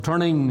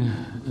Turning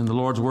in the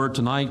Lord's Word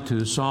tonight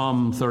to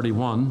Psalm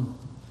 31.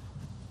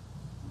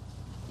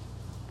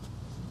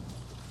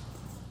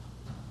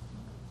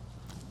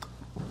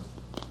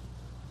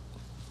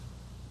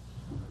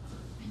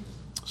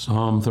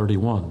 Psalm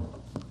 31.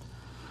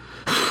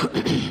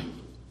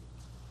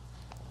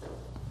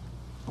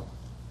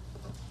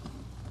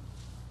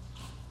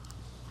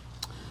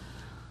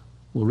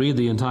 We'll read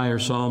the entire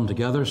psalm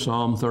together,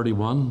 Psalm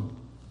 31.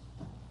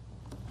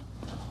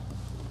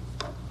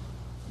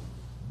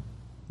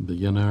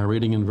 Begin our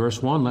reading in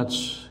verse 1.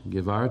 Let's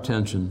give our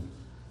attention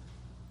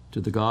to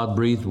the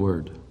God-breathed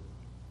word.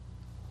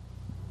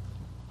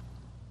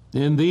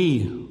 In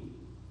Thee,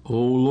 O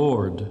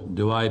Lord,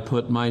 do I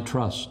put my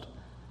trust.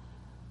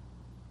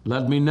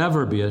 Let me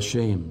never be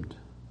ashamed.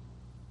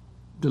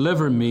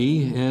 Deliver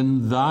me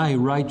in Thy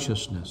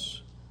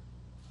righteousness.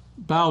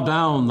 Bow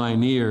down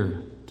Thine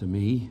ear to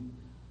me.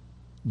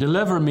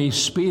 Deliver me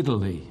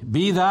speedily.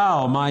 Be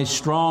Thou my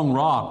strong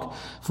rock,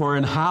 for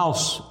an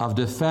house of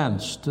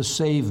defense to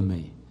save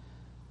me.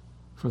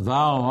 For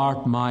Thou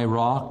art my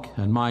rock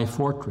and my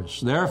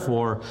fortress.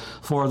 Therefore,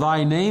 for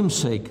Thy name's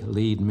sake,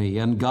 lead me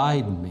and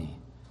guide me.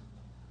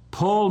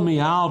 Pull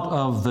me out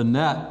of the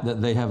net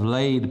that they have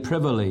laid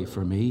privily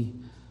for me,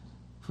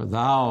 for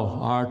Thou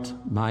art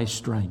my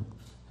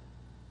strength.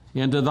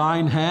 Into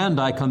Thine hand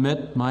I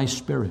commit my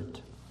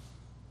spirit.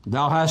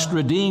 Thou hast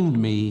redeemed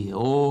me,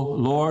 O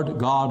Lord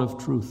God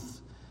of truth.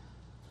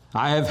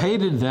 I have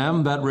hated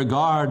them that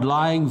regard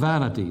lying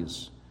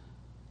vanities,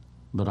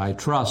 but I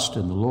trust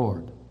in the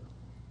Lord.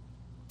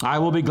 I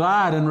will be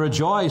glad and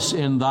rejoice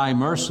in Thy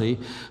mercy,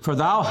 for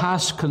Thou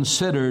hast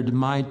considered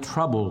my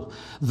trouble.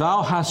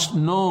 Thou hast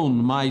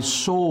known my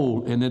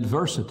soul in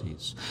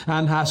adversities,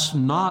 and hast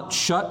not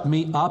shut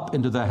me up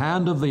into the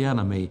hand of the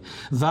enemy.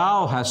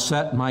 Thou hast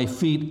set my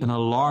feet in a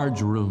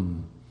large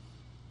room.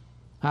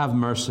 Have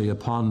mercy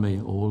upon me,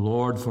 O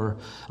Lord, for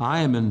I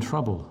am in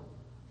trouble.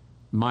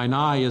 Mine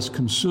eye is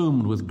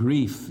consumed with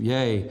grief,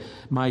 yea,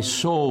 my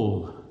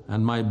soul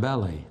and my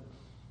belly.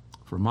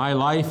 For my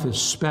life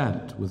is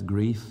spent with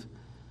grief,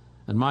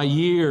 and my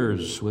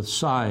years with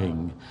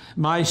sighing.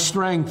 My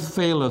strength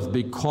faileth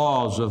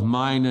because of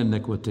mine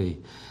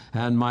iniquity,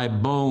 and my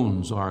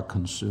bones are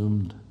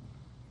consumed.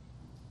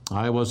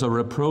 I was a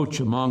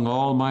reproach among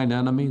all mine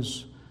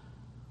enemies,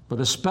 but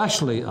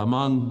especially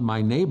among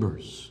my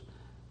neighbors,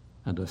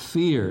 and a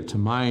fear to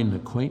mine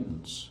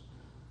acquaintance.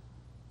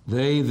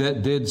 They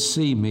that did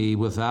see me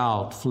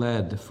without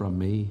fled from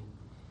me.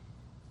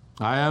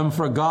 I am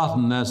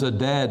forgotten as a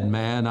dead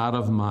man out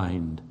of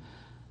mind.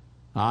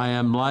 I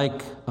am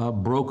like a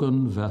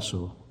broken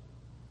vessel.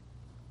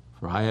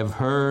 For I have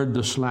heard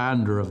the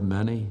slander of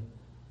many.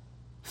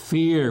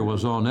 Fear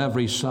was on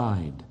every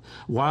side.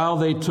 While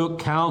they took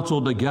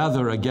counsel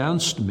together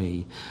against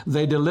me,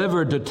 they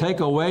delivered to take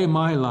away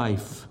my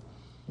life.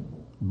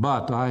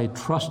 But I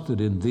trusted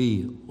in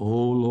Thee, O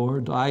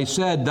Lord. I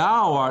said,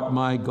 Thou art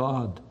my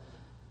God.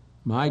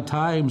 My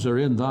times are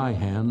in Thy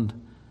hand.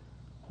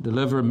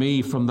 Deliver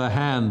me from the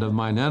hand of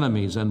mine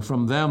enemies and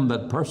from them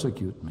that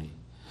persecute me.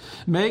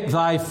 Make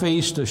Thy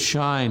face to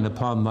shine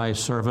upon Thy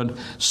servant.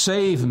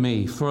 Save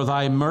me for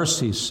Thy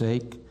mercy's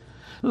sake.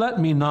 Let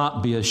me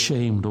not be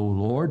ashamed, O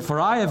Lord, for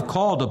I have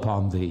called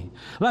upon Thee.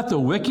 Let the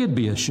wicked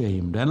be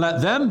ashamed, and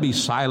let them be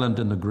silent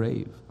in the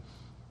grave.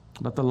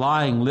 Let the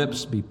lying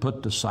lips be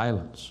put to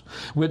silence,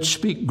 which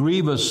speak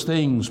grievous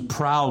things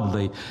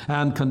proudly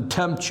and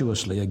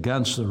contemptuously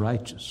against the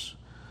righteous.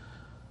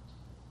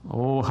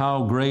 Oh,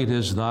 how great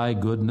is Thy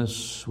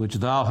goodness, which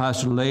Thou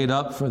hast laid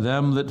up for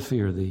them that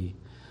fear Thee,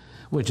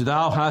 which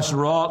Thou hast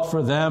wrought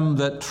for them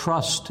that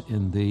trust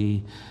in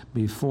Thee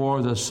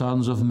before the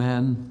sons of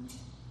men.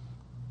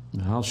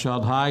 Thou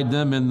shalt hide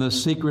them in the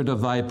secret of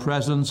Thy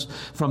presence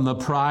from the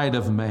pride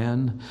of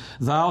man.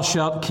 Thou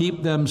shalt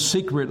keep them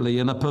secretly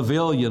in a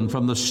pavilion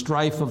from the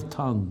strife of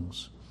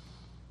tongues.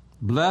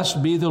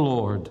 Blessed be the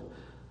Lord,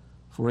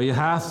 for He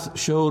hath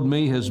showed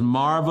me His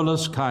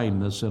marvelous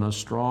kindness in a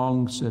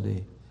strong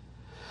city.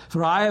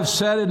 For I have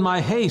said in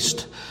my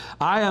haste,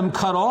 I am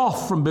cut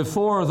off from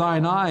before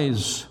Thine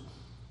eyes.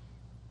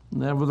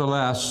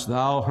 Nevertheless,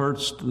 Thou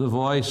heardst the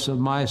voice of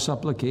my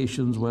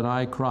supplications when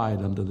I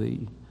cried unto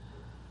Thee.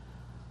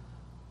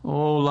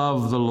 O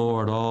love the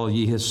Lord, all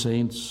ye His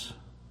saints.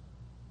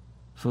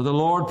 For the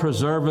Lord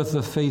preserveth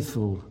the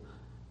faithful,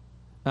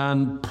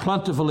 and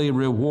plentifully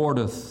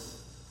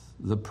rewardeth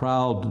the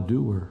proud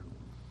doer.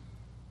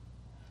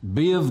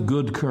 Be of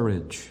good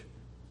courage,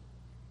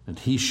 and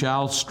He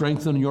shall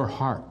strengthen your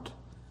heart,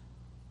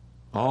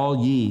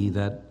 all ye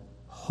that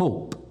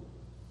hope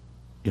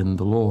in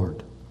the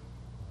Lord.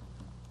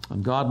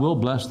 And God will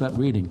bless that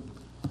reading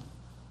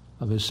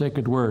of His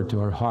sacred word to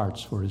our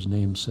hearts for His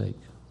name's sake.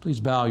 Please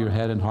bow your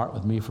head and heart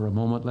with me for a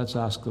moment. Let's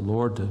ask the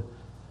Lord to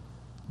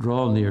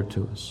draw near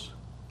to us.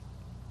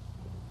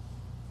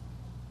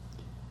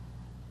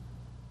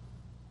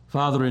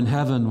 Father in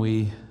heaven,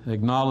 we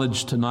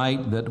acknowledge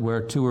tonight that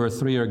where two or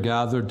three are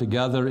gathered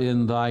together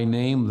in Thy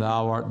name,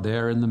 Thou art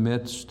there in the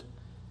midst.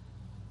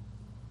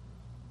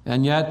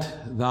 And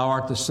yet thou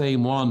art the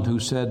same one who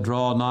said,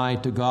 draw nigh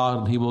to God,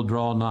 and he will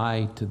draw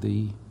nigh to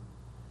thee.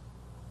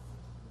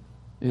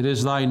 It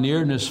is thy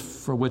nearness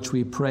for which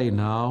we pray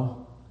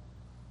now.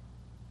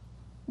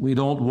 We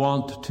don't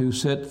want to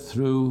sit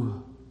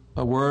through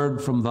a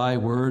word from thy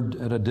word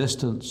at a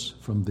distance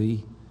from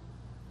thee.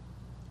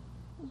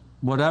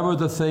 Whatever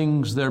the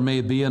things there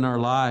may be in our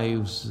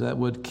lives that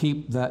would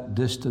keep that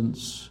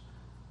distance,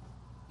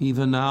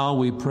 even now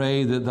we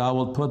pray that thou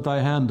wilt put thy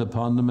hand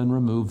upon them and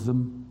remove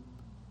them.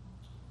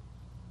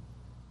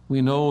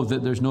 We know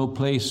that there's no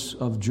place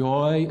of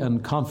joy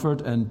and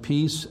comfort and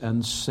peace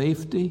and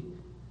safety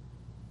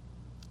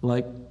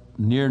like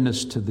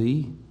nearness to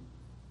thee.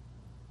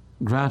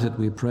 Grant it,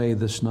 we pray,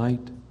 this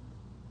night.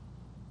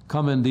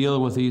 Come and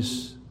deal with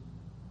these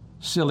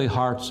silly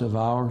hearts of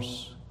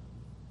ours.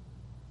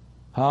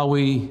 How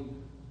we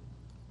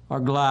are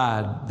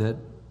glad that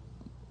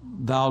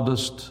thou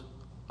dost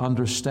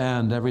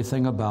understand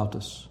everything about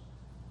us.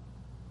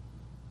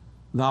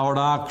 Thou art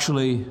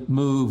actually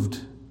moved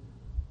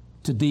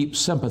to deep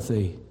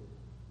sympathy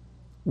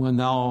when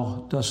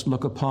thou dost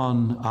look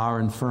upon our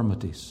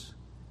infirmities,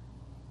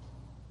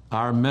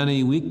 our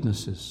many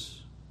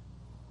weaknesses,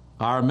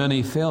 our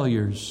many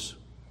failures.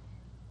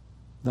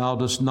 Thou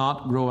dost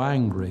not grow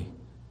angry,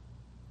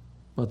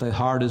 but thy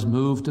heart is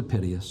moved to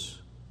pity us.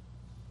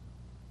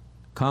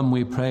 Come,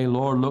 we pray,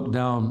 Lord, look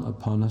down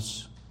upon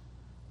us.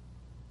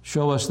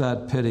 Show us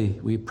that pity,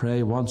 we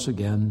pray, once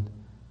again,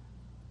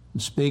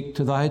 and speak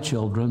to thy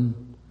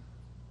children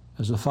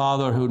as a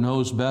father who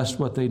knows best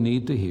what they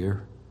need to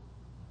hear.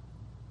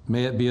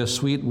 May it be a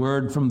sweet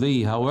word from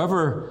thee,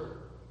 however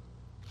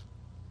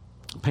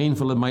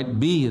painful it might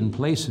be in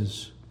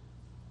places.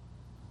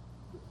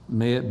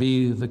 May it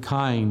be the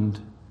kind,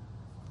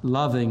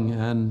 loving,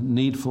 and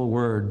needful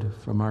word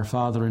from our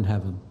Father in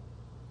heaven,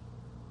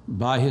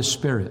 by his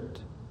Spirit,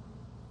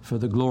 for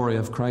the glory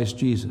of Christ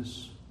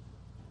Jesus.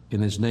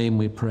 In his name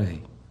we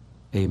pray.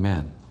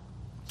 Amen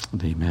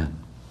and amen.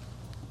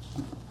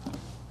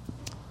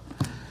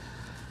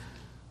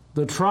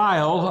 The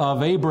trial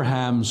of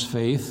Abraham's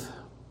faith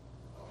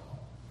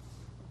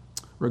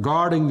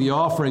regarding the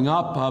offering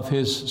up of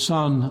his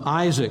son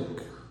Isaac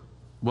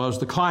was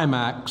the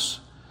climax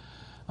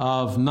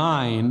of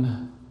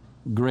 9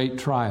 great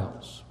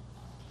trials.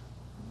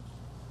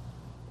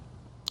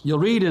 You'll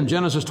read in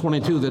Genesis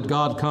 22 that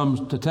God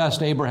comes to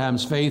test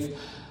Abraham's faith,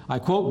 I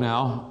quote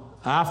now,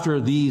 after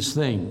these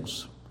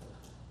things.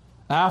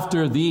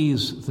 After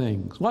these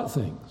things. What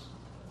things?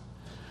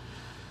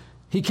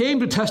 He came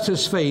to test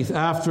his faith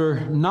after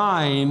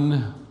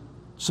 9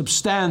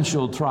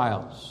 substantial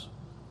trials.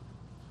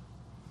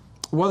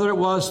 Whether it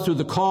was through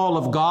the call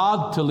of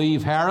God to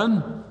leave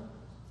Haran,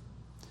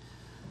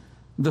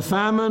 the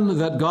famine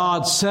that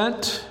God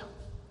sent,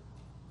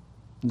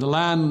 the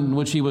land in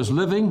which he was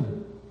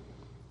living,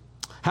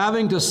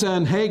 having to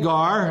send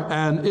Hagar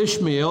and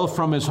Ishmael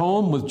from his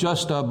home with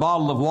just a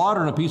bottle of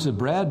water and a piece of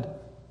bread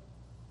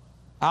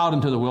out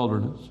into the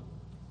wilderness.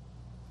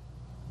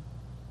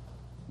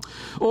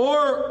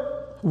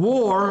 Or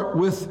war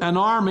with an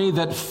army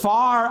that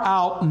far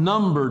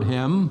outnumbered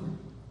him.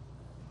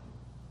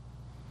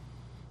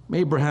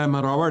 Abraham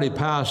had already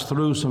passed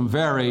through some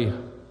very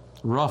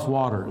rough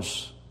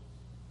waters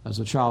as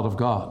a child of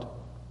God.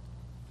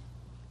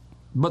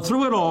 But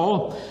through it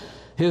all,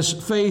 his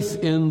faith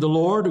in the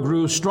Lord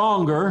grew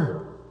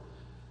stronger,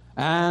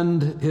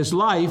 and his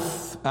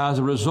life, as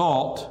a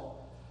result,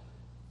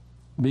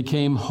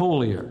 became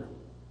holier.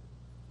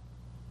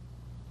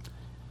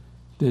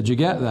 Did you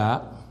get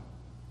that?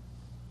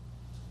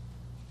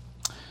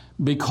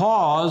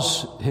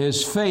 Because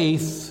his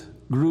faith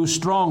grew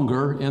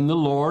stronger in the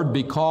Lord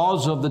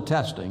because of the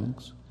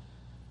testings,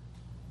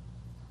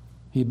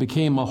 he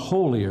became a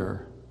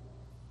holier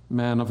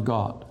man of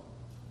God.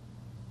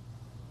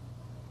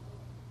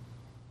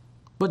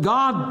 But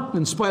God,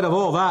 in spite of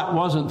all that,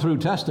 wasn't through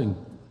testing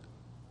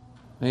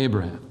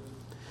Abraham.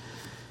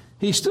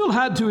 He still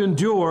had to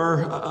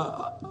endure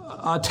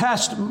a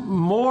test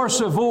more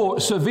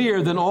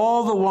severe than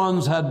all the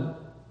ones had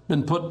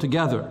been put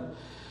together.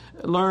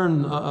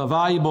 Learn a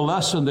valuable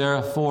lesson,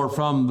 therefore,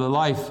 from the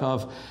life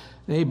of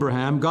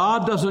Abraham.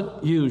 God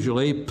doesn't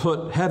usually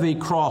put heavy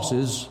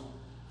crosses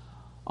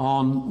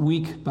on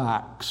weak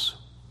backs.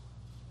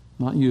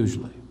 Not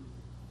usually.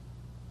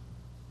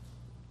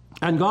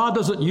 And God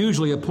doesn't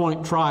usually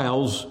appoint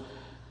trials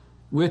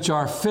which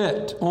are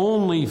fit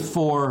only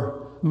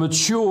for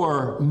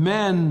mature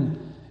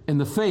men in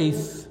the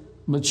faith,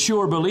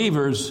 mature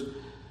believers,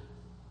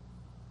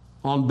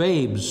 on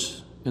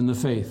babes in the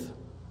faith.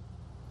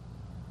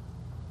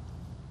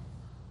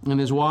 In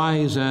his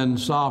wise and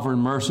sovereign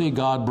mercy,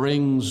 God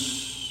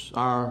brings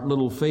our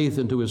little faith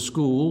into his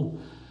school,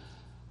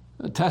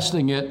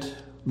 testing it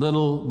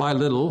little by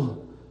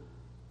little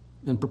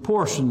in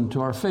proportion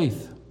to our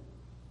faith.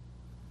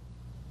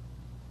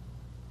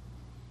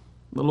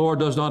 The Lord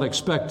does not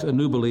expect a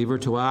new believer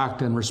to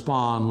act and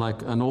respond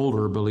like an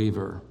older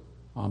believer.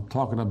 I'm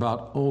talking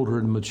about older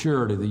in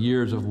maturity, the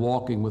years of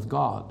walking with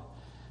God.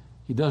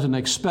 He doesn't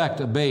expect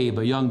a babe,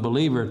 a young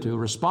believer, to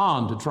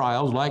respond to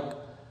trials like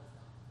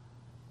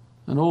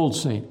an old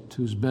saint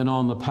who's been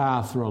on the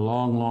path for a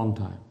long, long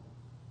time.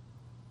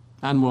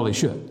 And well, he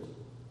should.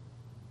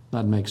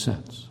 That makes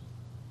sense.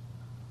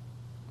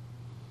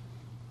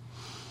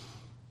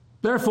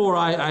 Therefore,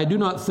 I do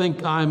not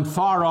think I'm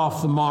far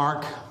off the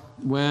mark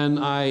when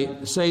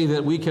I say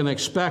that we can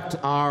expect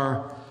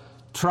our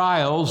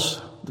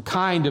trials, the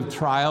kind of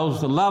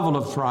trials, the level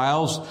of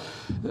trials,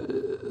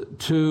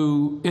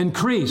 to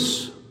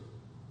increase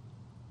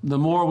the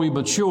more we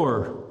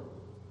mature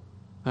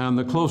and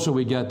the closer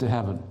we get to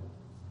heaven.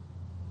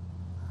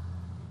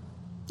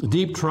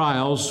 Deep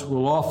trials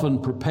will often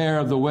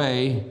prepare the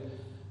way,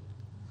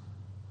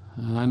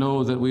 and I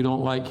know that we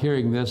don't like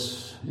hearing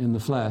this in the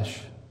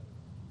flesh,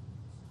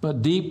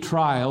 but deep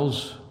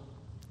trials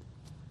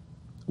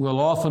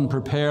will often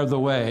prepare the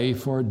way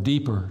for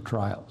deeper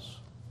trials.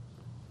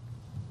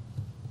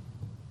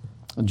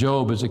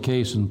 Job is a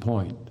case in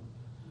point.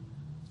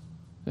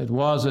 It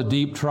was a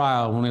deep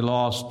trial when he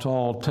lost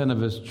all 10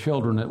 of his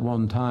children at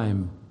one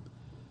time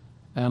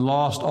and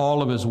lost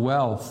all of his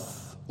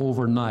wealth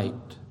overnight.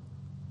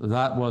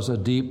 That was a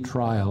deep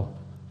trial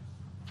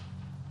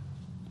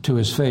to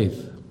his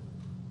faith.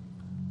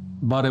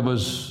 But it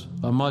was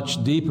a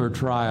much deeper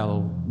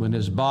trial when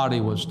his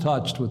body was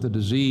touched with a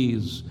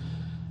disease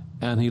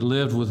and he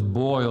lived with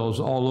boils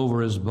all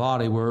over his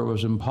body where it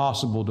was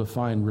impossible to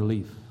find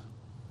relief.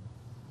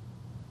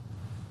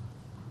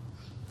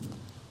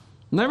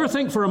 Never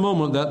think for a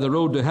moment that the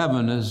road to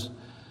heaven is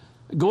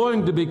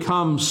going to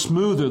become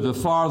smoother the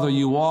farther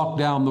you walk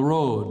down the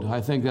road. I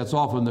think that's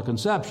often the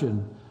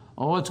conception.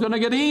 Oh, it's going to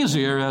get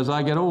easier as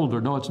I get older.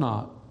 No, it's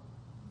not.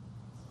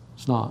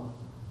 It's not.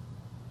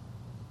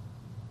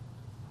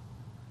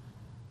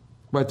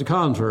 Quite the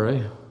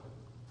contrary.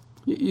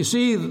 You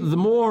see, the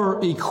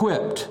more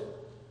equipped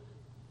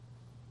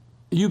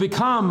you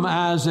become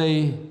as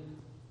a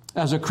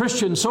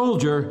Christian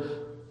soldier,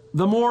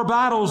 the more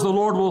battles the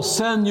Lord will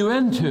send you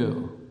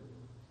into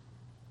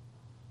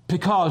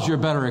because you're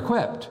better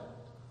equipped,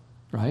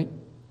 right?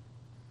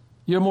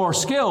 You're more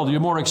skilled,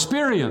 you're more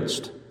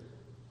experienced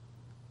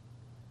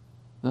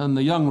than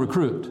the young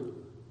recruit.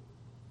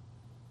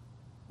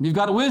 You've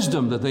got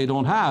wisdom that they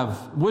don't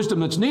have, wisdom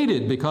that's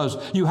needed because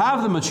you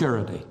have the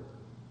maturity.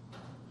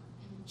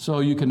 So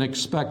you can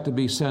expect to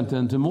be sent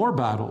into more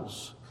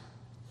battles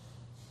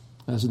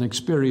as an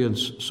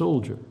experienced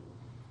soldier.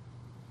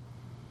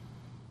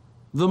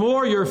 The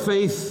more your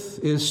faith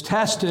is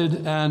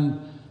tested and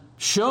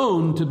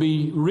shown to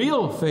be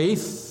real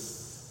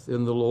faith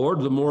in the Lord,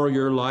 the more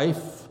your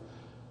life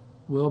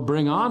will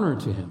bring honor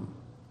to Him.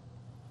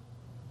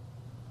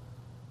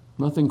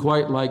 Nothing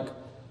quite like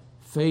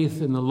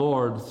faith in the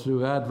Lord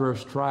through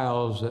adverse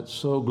trials that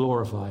so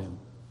glorify Him.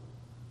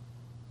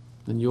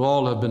 And you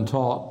all have been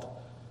taught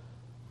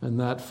in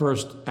that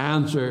first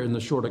answer in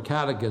the Shorter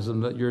Catechism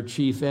that your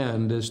chief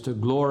end is to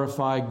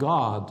glorify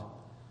God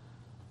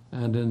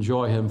and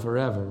enjoy Him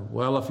forever.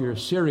 Well, if you're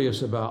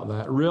serious about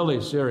that,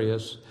 really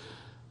serious,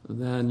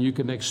 then you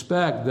can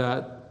expect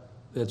that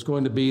it's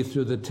going to be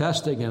through the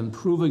testing and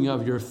proving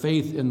of your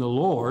faith in the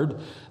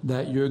Lord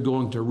that you're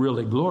going to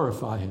really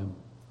glorify Him.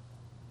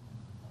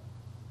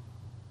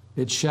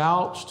 It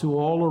shouts to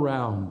all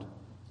around,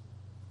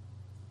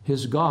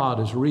 his God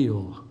is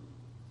real.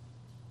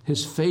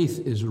 His faith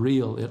is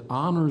real. It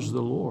honors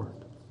the Lord.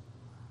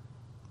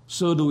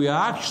 So do we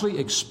actually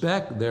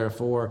expect,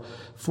 therefore,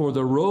 for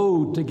the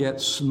road to get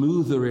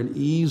smoother and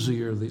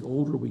easier the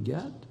older we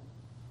get?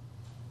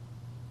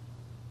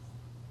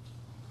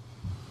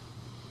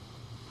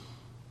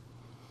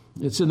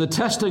 It's in the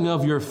testing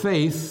of your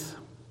faith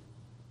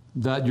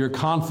that your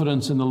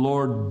confidence in the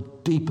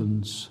Lord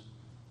deepens.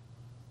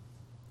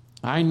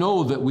 I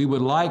know that we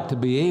would like to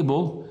be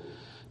able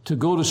to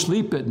go to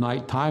sleep at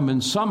nighttime,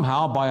 and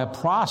somehow by a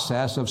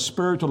process of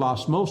spiritual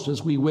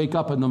osmosis, we wake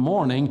up in the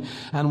morning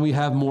and we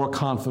have more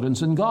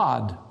confidence in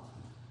God.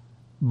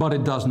 But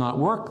it does not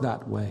work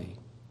that way.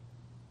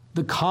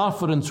 The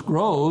confidence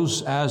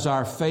grows as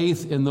our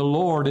faith in the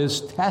Lord is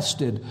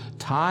tested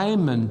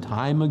time and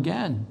time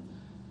again.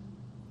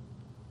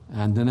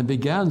 And then it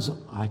begins,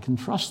 I can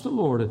trust the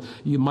Lord.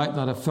 You might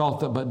not have felt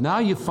that, but now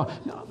you find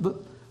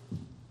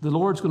the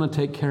Lord's going to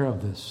take care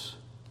of this.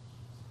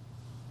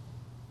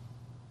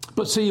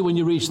 But see, when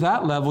you reach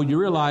that level, you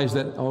realize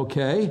that,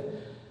 okay,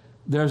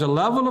 there's a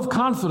level of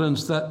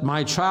confidence that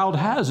my child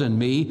has in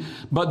me,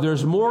 but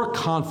there's more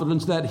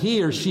confidence that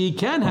he or she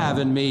can have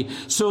in me.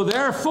 So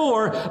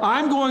therefore,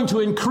 I'm going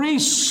to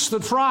increase the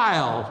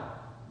trial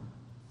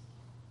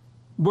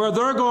where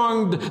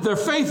their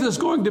faith is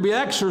going to be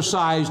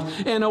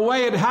exercised in a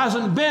way it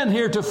hasn't been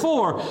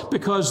heretofore,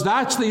 because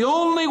that's the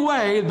only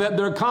way that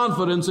their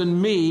confidence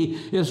in me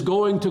is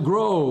going to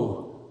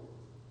grow.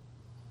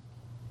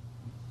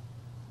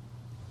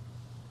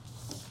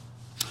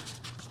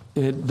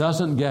 It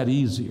doesn't get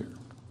easier.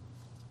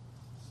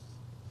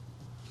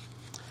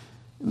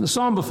 In the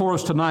psalm before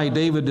us tonight,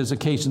 David is a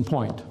case in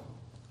point.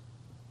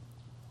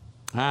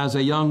 As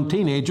a young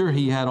teenager,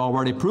 he had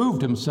already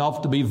proved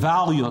himself to be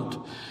valiant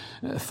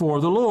for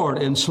the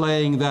Lord in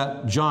slaying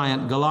that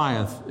giant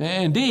Goliath.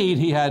 Indeed,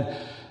 he had,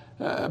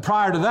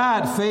 prior to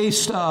that,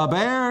 faced a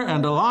bear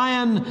and a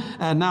lion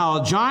and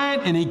now a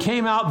giant, and he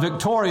came out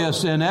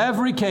victorious in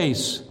every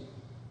case.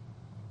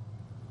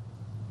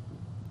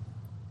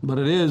 But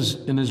it is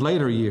in his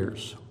later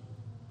years,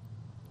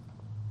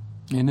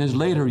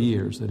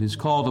 that he's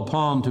called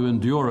upon to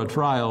endure a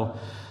trial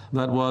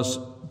that was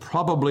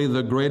probably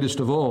the greatest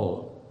of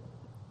all.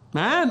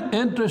 And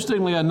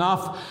interestingly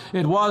enough,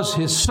 it was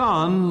his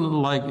son,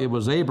 like it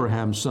was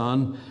Abraham's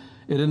son.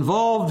 It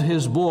involved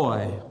his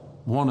boy,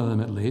 one of them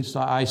at least.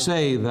 I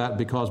say that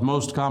because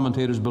most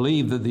commentators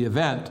believe that the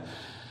event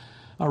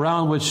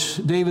around which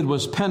David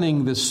was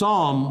penning this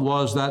psalm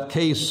was that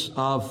case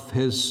of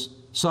his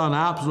son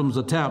Absalom's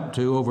attempt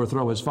to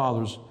overthrow his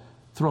father's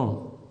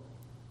throne.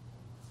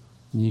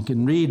 You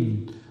can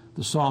read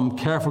the psalm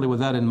carefully with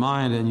that in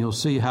mind, and you'll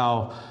see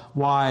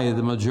why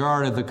the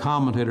majority of the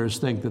commentators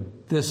think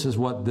that this is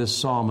what this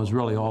psalm is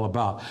really all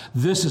about.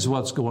 This is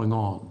what's going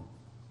on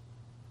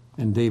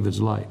in David's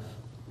life.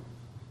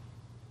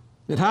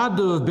 It had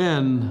to have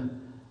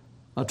been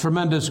a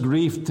tremendous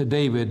grief to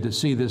David to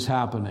see this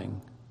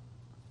happening.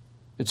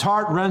 It's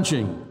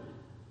heart-wrenching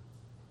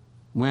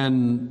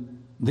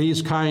when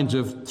these kinds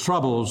of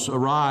troubles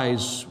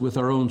arise with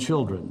our own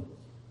children.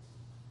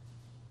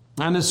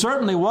 And it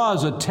certainly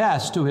was a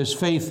test to his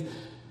faith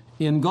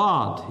in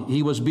God.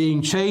 He was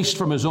being chased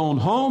from his own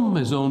home,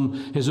 his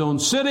own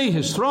city,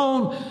 his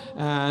throne,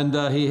 and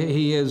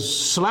he is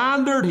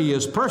slandered, he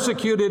is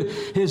persecuted.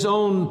 His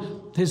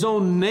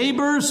own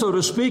neighbors, so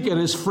to speak, and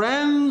his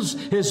friends,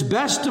 his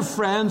best of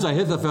friends,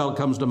 Ahithophel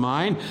comes to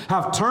mind,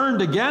 have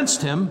turned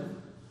against him.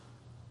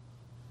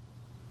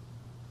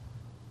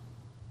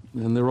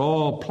 And they're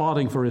all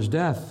plotting for his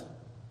death.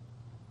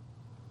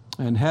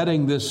 And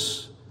heading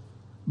this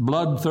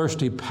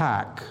bloodthirsty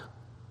pack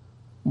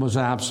was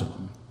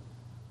Absalom.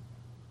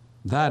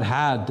 That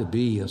had to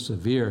be a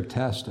severe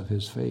test of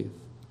his faith.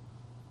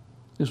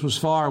 This was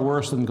far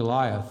worse than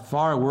Goliath,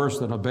 far worse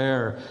than a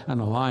bear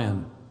and a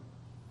lion.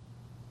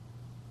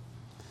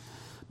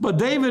 But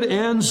David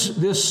ends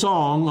this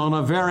song on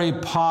a very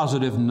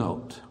positive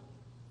note.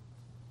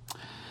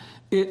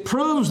 It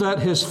proves that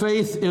his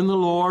faith in the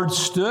Lord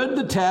stood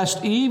the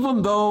test,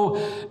 even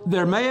though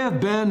there may have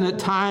been at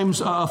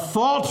times a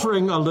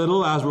faltering a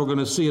little, as we're going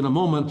to see in a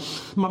moment.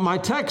 My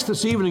text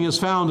this evening is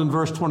found in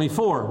verse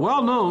 24.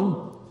 Well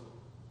known,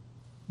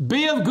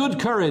 be of good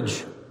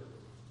courage,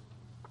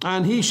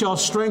 and he shall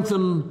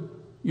strengthen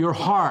your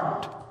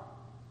heart,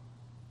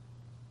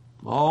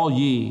 all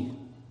ye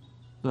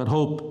that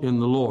hope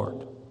in the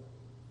Lord.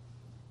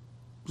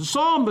 It's a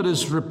psalm that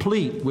is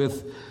replete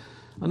with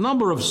a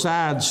number of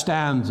sad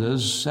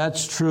stanzas,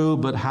 that's true,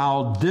 but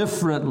how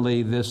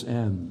differently this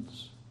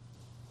ends.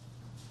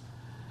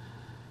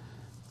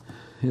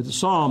 It's a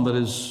psalm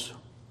that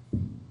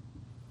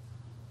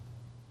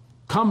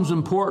comes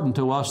important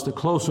to us the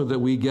closer that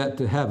we get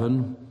to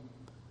heaven,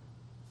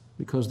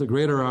 because the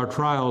greater our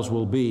trials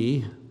will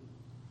be,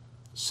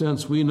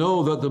 since we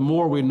know that the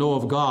more we know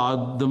of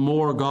God, the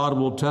more God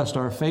will test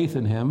our faith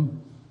in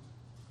Him.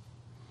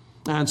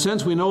 And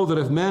since we know that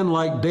if men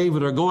like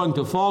David are going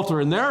to falter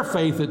in their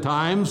faith at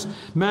times,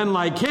 men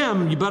like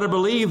him, you better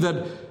believe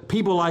that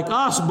people like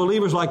us,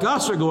 believers like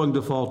us, are going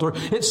to falter.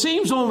 It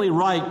seems only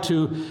right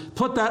to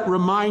put that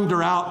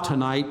reminder out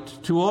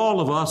tonight to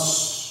all of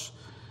us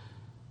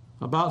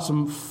about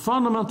some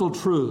fundamental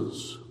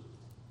truths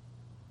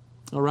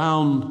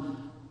around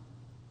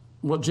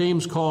what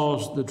James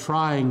calls the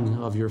trying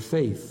of your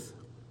faith.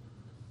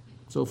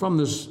 So from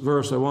this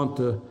verse, I want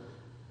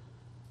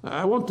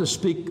to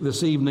speak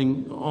this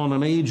evening on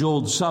an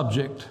age-old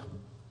subject.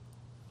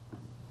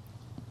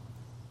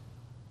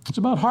 It's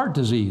about heart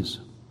disease.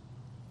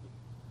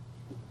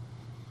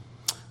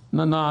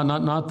 No,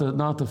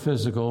 not the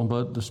physical,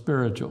 but the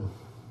spiritual.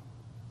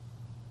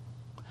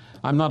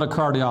 I'm not a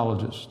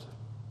cardiologist,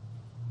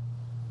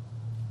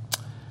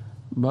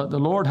 but the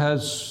Lord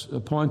has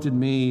appointed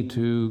me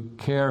to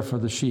care for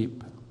the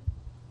sheep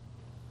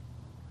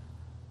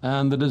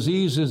and the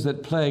diseases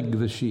that plague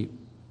the sheep,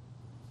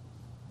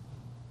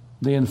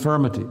 the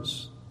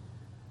infirmities.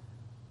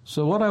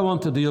 So what I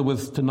want to deal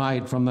with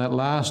tonight from that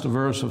last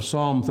verse of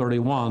Psalm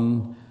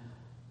 31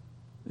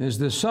 is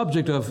the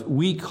subject of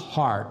weak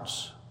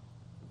hearts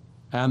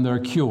and their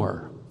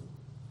cure.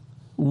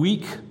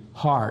 Weak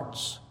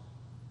hearts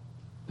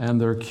and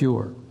their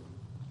cure.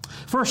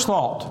 First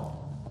thought,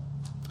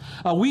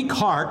 a weak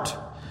heart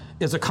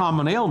is a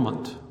common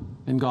ailment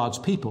in God's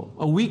people.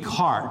 A weak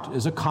heart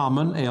is a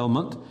common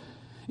ailment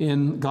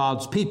in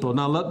God's people.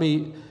 Now let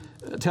me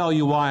tell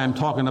you why I'm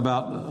talking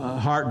about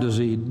heart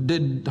disease.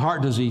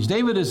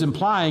 David is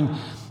implying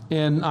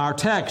in our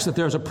text that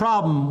there's a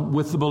problem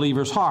with the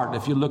believer's heart.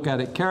 If you look at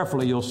it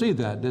carefully, you'll see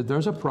that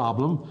there's a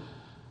problem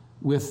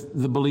with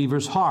the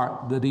believer's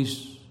heart that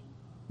he's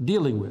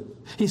dealing with.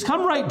 He's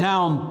come right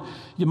down,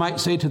 you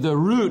might say, to the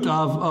root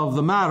of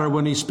the matter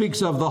when he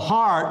speaks of the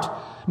heart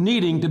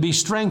needing to be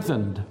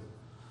strengthened.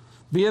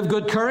 Be of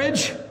good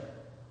courage,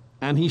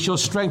 and he shall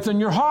strengthen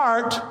your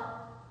heart.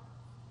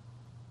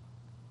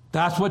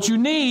 That's what you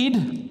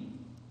need,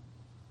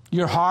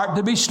 your heart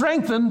to be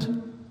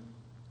strengthened.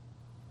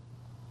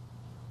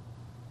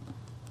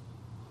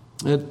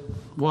 It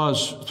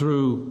was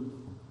through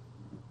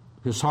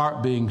his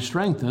heart being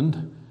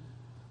strengthened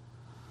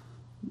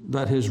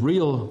that his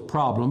real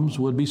problems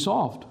would be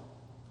solved.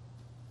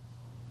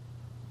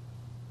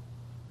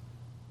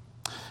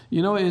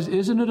 You know,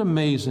 isn't it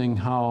amazing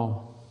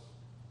how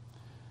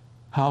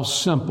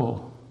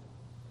simple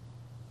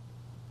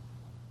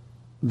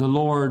the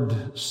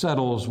Lord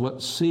settles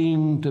what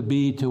seem to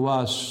be to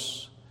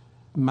us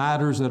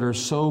matters that are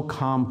so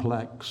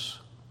complex?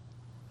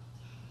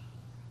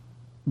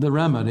 The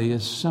remedy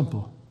is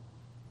simple.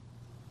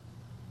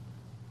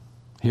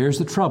 Here's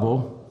the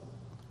trouble,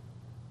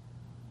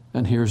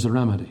 and here's the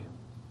remedy.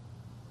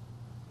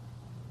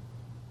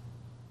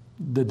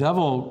 The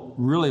devil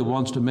really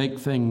wants to make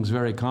things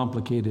very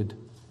complicated.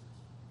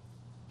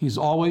 He's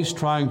always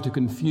trying to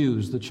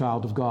confuse the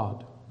child of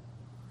God,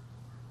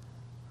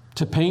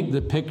 to paint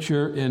the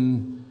picture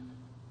in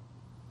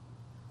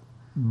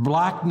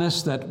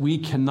blackness that we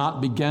cannot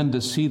begin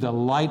to see the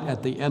light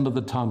at the end of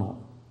the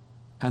tunnel.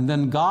 And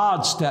then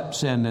God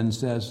steps in and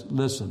says,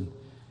 listen,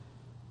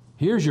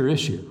 here's your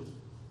issue.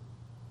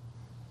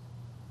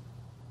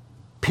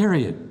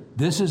 Period.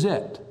 This is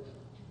it.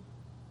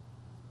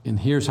 And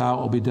here's how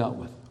it will be dealt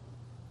with.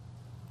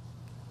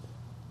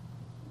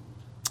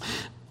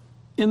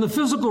 In the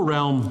physical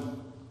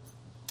realm,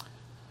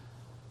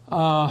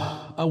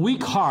 a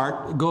weak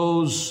heart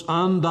goes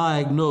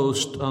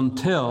undiagnosed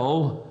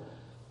until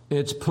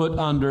it's put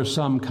under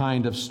some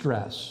kind of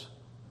stress.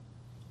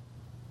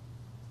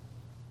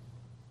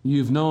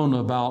 You've known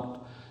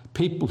about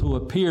people who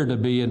appear to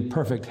be in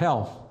perfect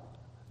health.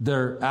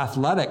 They're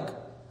athletic,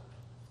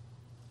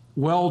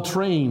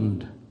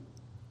 well-trained,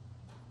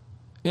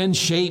 in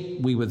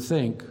shape, we would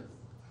think,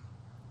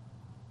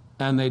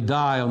 and they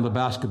die on the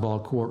basketball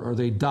court or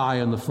they die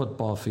on the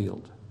football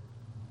field.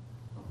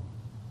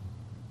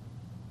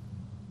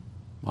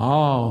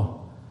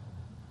 Oh,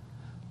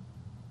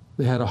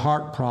 they had a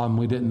heart problem.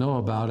 We didn't know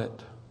about it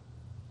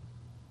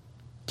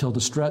till the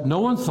stress. No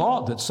one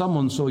thought that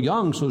someone so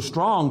young, so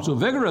strong, so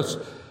vigorous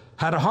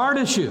had a heart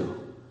issue.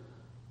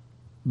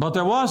 But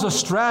there was a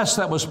stress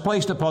that was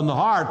placed upon the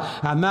heart,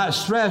 and that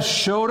stress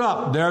showed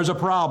up. There's a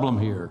problem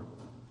here.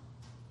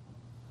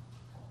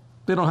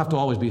 They don't have to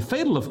always be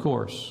fatal, of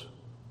course.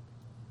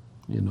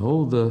 You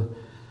know,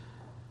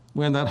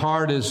 when that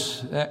heart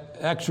is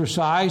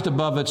exercised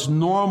above its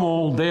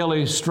normal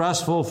daily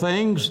stressful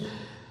things,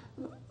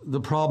 the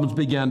problems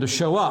begin to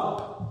show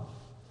up.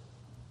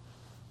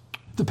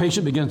 The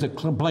patient begins to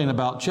complain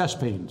about chest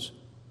pains,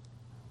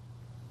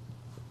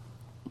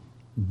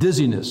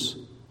 dizziness,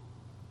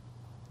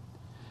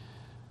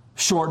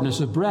 shortness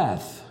of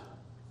breath,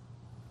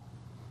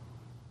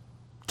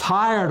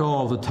 tired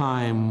all the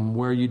time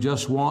where you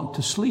just want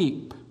to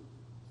sleep.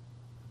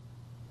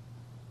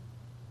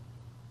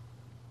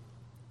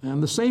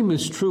 And the same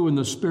is true in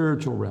the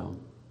spiritual realm.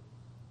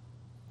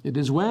 It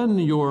is when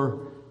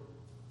your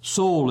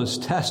soul is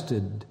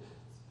tested,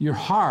 your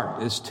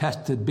heart is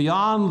tested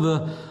beyond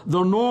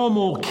the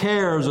normal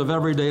cares of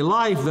everyday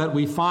life that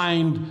we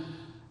find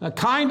a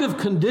kind of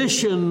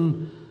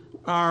condition,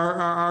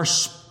 our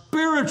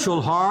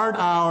spiritual heart,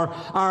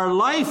 our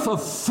life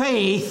of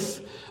faith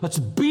that's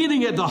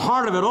beating at the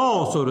heart of it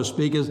all, so to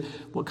speak, is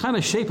what kind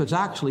of shape it's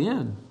actually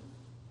in.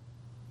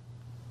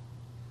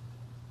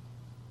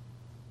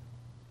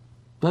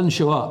 Doesn't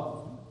show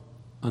up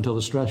until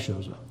the stress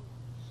shows up.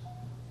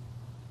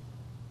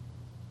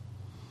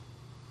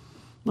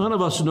 None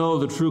of us know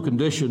the true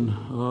condition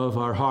of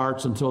our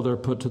hearts until they're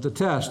put to the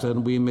test,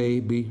 and we may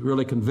be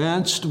really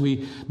convinced.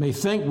 We may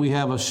think we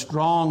have a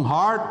strong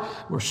heart.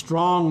 We're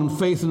strong in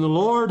faith in the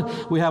Lord.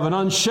 We have an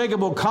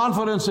unshakable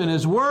confidence in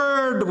His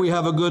Word. We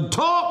have a good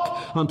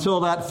talk until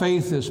that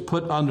faith is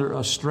put under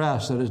a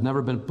stress that has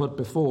never been put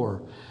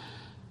before.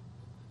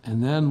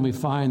 And then we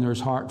find there's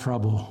heart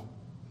trouble.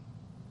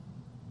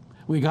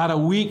 We got a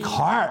weak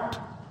heart.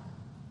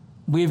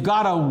 We've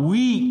got a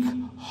weak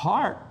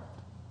heart.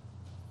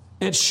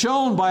 It's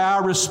shown by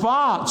our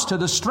response to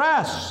the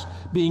stress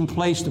being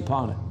placed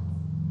upon it.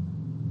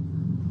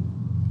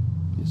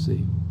 You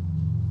see,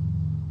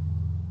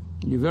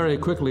 you very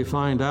quickly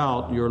find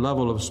out your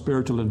level of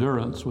spiritual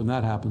endurance when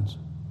that happens.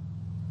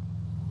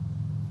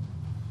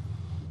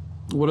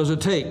 What does it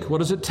take? What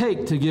does it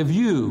take to give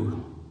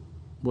you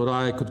what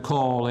I could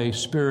call a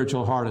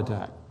spiritual heart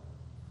attack?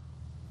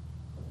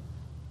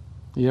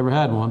 You ever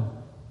had one?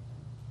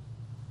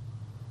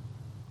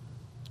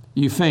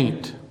 You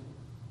faint.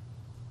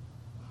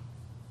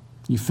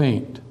 You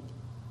faint. The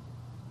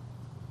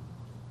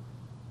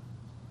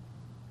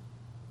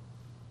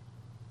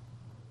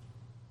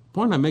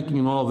point I'm making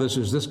in all of this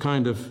is this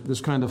kind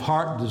of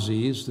heart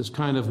disease, this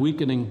kind of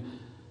weakening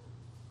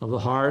of the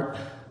heart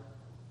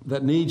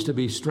that needs to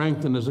be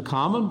strengthened as a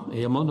common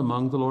ailment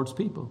among the Lord's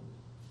people.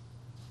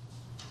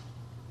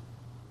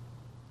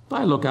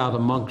 I look out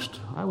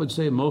amongst, I would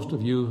say most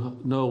of you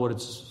know what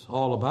it's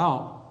all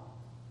about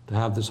to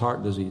have this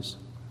heart disease.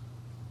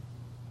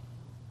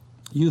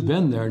 You've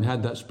been there and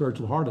had that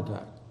spiritual heart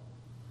attack.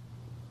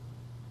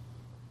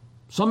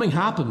 Something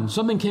happened,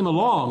 something came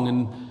along,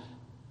 and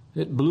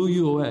it blew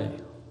you away.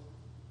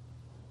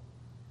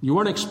 You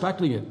weren't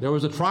expecting it. There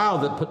was a trial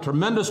that put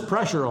tremendous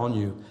pressure on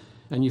you,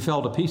 and you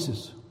fell to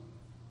pieces.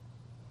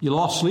 You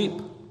lost sleep.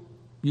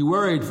 You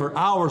worried for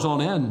hours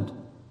on end.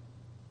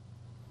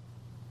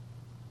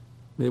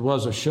 It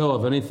was a show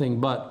of anything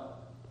but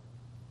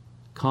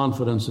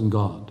confidence in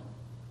God.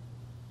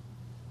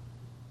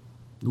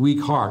 The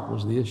weak heart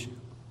was the issue.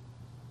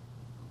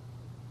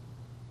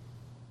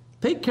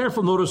 Take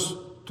careful notice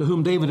to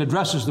whom David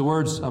addresses the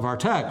words of our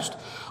text.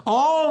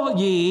 All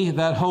ye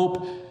that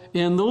hope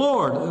in the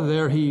Lord.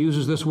 There he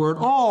uses this word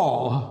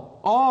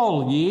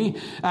all ye.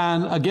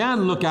 And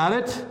again, look at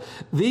it.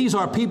 These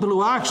are people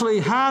who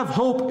actually have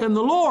hope in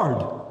the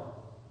Lord.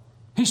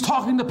 He's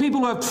talking to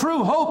people who have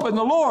true hope in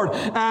the Lord.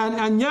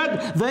 And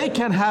yet they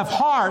can have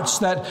hearts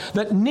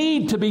that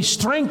need to be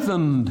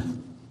strengthened.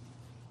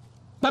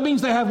 That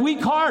means they have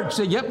weak hearts.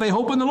 Yep, they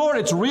hope in the Lord.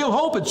 It's real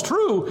hope. It's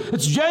true.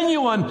 It's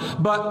genuine.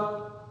 But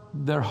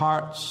their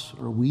hearts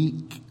are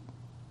weak.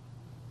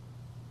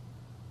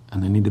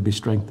 And they need to be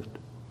strengthened.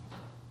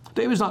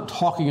 David's not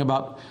talking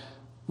about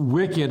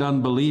wicked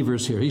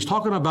unbelievers here. He's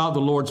talking about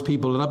the Lord's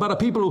people and about a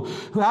people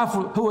who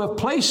have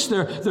placed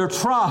their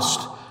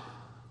trust,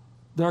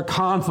 their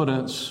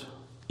confidence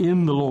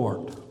in the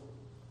Lord.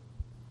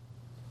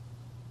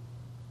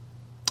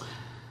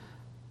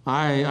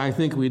 I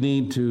think we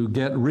need to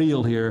get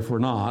real here if we're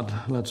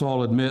not. Let's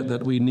all admit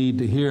that we need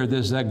to hear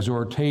this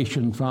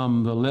exhortation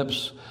from the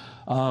lips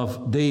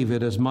of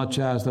David as much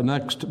as the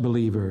next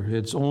believer.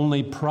 It's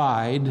only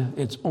pride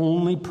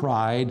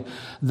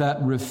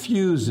that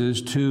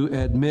refuses to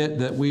admit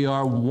that we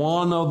are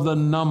one of the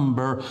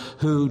number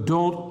who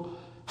don't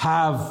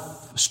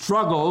have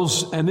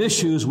struggles and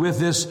issues with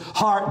this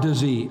heart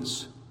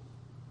disease.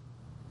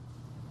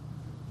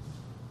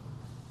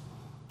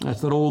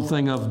 That's that old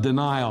thing of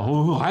denial.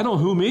 Oh, I don't,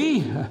 who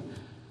me?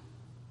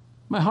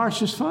 My heart's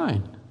just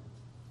fine.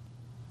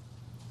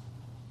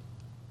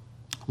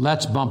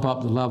 Let's bump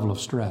up the level of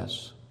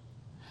stress.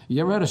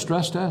 You ever had a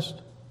stress test?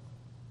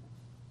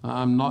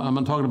 I'm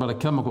not talking about a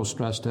chemical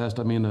stress test.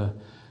 I mean a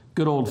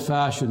good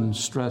old-fashioned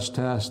stress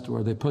test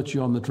where they put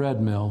you on the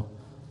treadmill.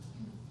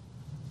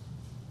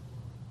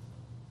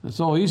 It's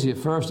all easy at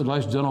first, a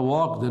nice gentle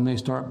walk. Then they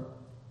start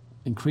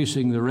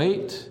increasing the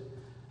rate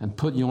and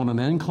put you on an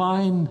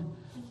incline.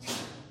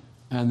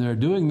 And they're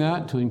doing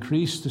that to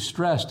increase the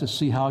stress to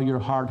see how your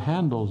heart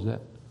handles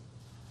it.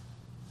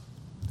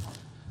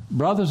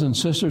 Brothers and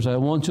sisters, I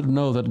want you to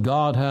know that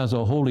God has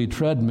a holy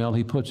treadmill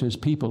He puts His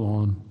people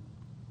on,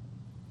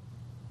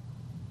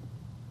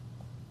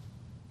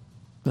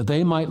 that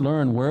they might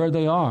learn where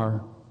they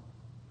are,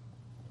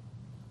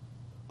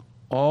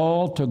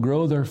 all to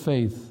grow their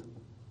faith.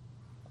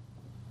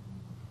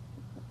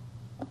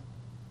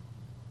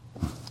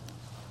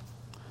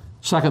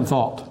 Second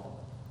thought.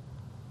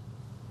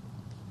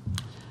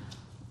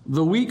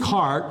 The weak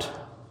heart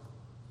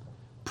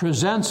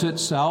presents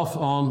itself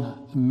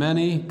on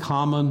many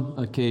common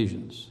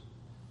occasions.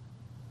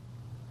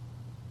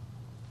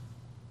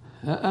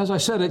 As I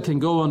said, it can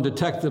go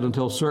undetected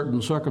until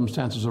certain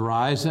circumstances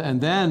arise,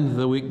 and then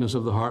the weakness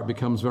of the heart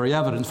becomes very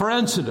evident. For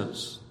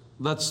instance,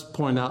 let's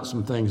point out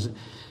some things.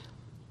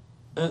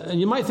 And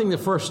you might think the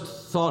first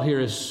thought here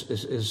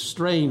is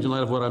strange in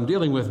light of what I'm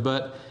dealing with,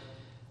 but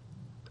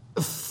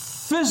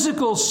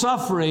physical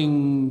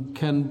suffering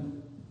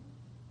can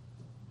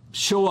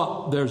show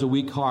up. There's a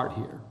weak heart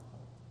here.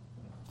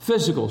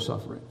 Physical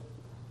suffering.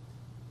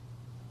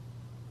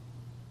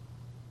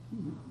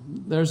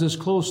 There's this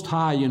close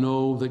tie,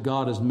 that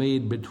God has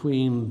made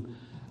between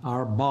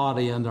our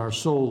body and our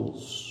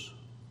souls.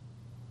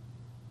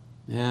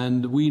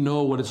 And we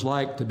know what it's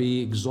like to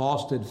be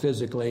exhausted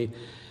physically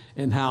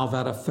and how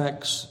that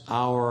affects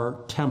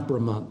our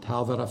temperament,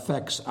 how that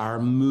affects our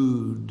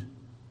mood.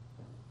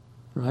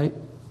 Right?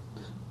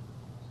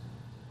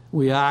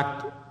 We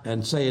act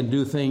and say and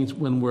do things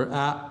when we're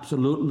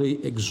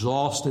absolutely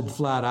exhausted,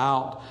 flat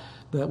out,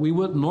 that we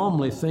wouldn't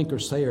normally think or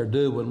say or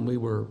do when we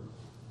were,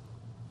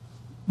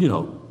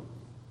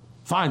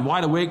 fine,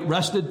 wide awake,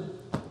 rested.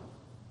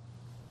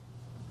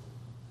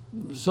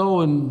 So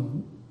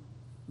when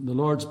the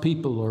Lord's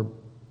people are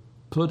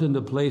put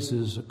into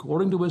places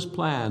according to His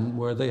plan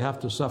where they have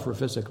to suffer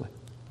physically,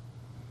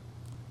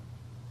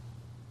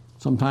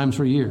 sometimes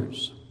for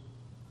years.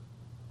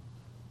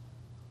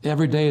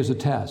 Every day is a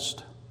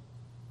test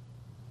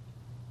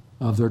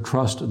of their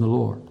trust in the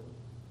Lord.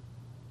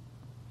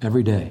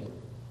 Every day.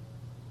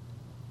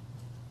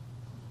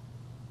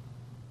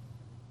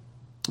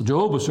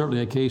 Job was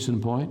certainly a case in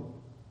point.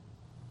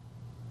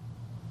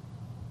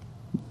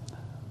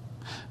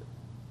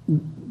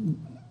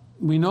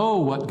 We know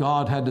what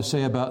God had to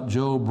say about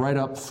Job right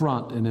up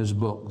front in His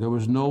book. There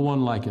was no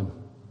one like him.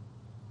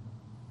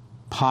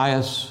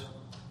 Pious,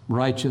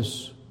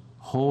 righteous,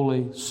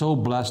 holy, so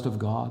blessed of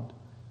God.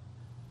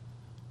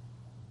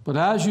 But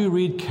as you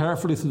read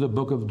carefully through the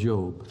book of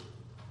Job,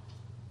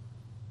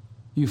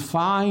 you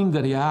find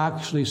that he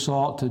actually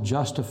sought to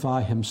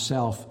justify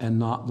himself and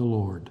not the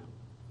Lord.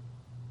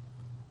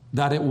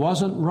 That it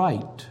wasn't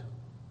right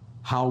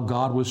how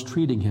God was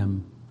treating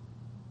him.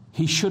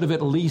 He should have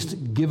at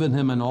least given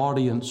him an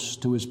audience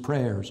to his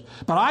prayers.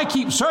 But I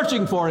keep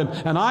searching for him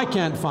and I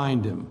can't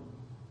find him.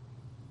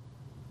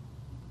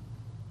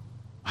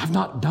 I've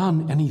not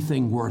done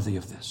anything worthy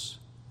of this.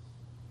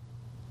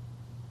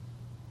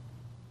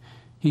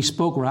 He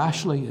spoke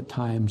rashly at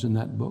times in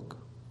that book.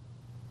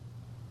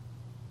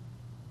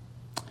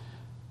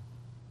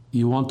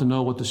 You want to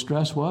know what the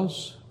stress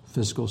was?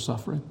 Physical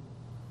suffering.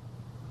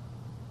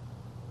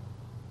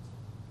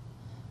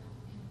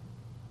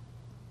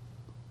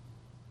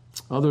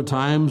 Other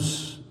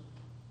times,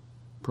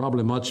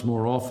 probably much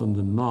more often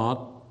than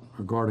not,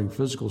 regarding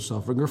physical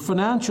suffering, are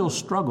financial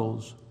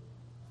struggles.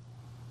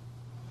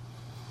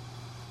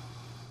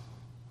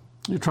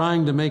 You're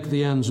trying to make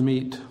the ends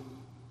meet.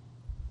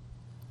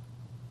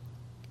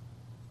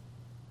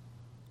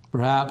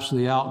 Perhaps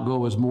the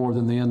outgo is more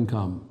than the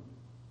income.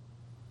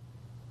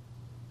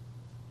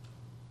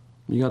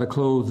 You got to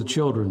clothe the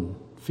children,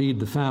 feed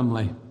the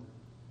family,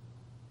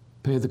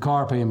 pay the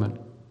car payment,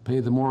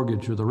 pay the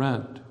mortgage or the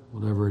rent,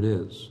 whatever it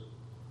is.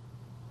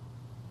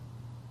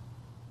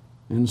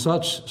 In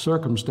such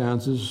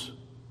circumstances,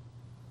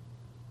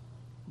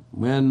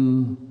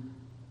 when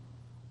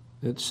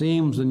it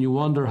seems and you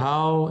wonder,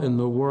 how in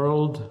the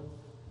world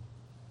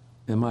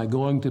am I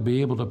going to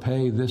be able to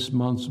pay this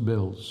month's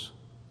bills?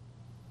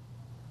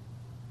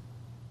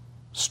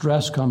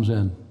 Stress comes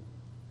in.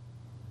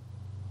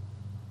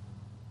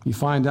 You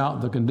find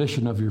out the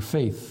condition of your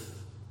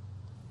faith.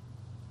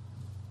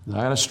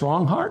 I had a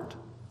strong heart.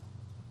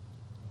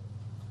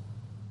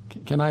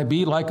 Can I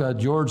be like a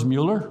George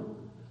Mueller?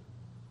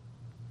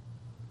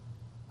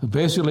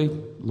 Basically,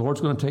 the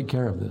Lord's going to take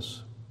care of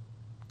this.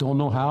 Don't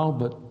know how,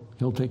 but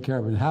he'll take care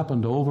of it. It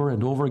happened over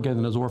and over again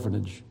in his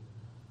orphanage.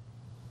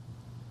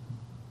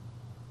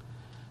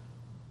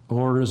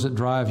 Or does it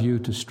drive you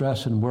to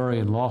stress and worry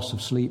and loss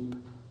of sleep?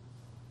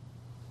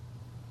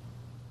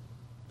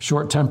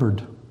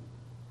 Short-tempered.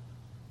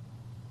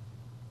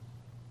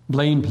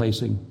 Blame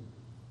placing.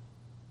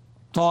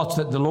 Thoughts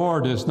that the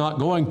Lord is not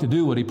going to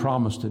do what he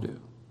promised to do.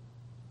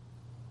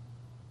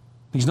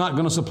 He's not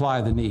going to supply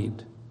the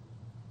need.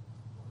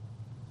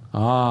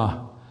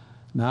 Now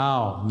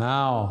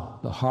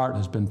the heart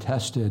has been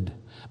tested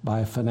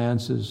by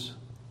finances,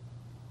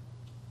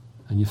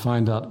 and you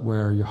find out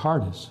where your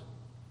heart is.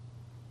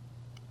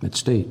 Its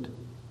state.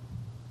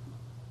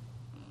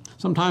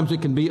 Sometimes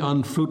it can be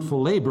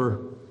unfruitful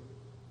labor,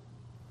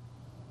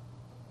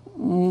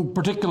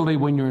 particularly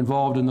when you're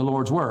involved in the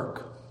Lord's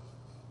work.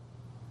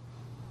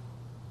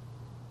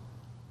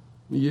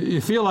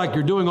 You feel like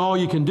you're doing all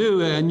you can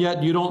do, and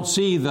yet you don't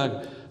see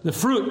the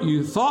fruit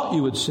you thought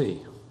you would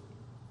see.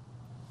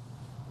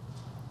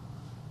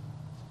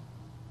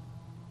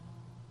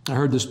 I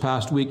heard this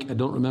past week, I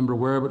don't remember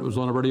where, but it was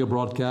on a radio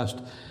broadcast.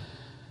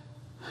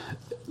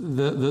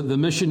 The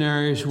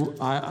missionaries,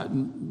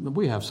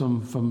 we have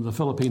some from the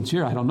Philippines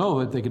here, I don't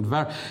know if they can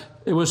vary.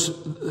 It was,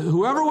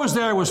 whoever was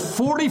there was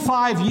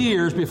 45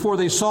 years before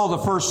they saw the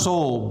first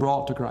soul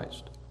brought to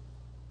Christ.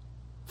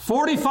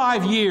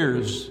 45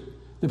 years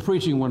the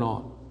preaching went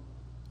on.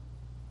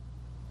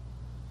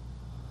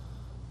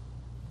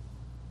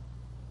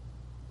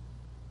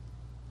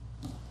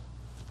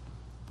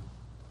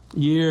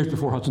 Years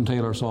before Hudson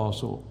Taylor saw a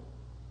soul.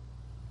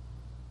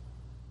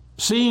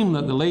 Seem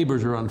that the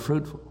labors are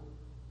unfruitful.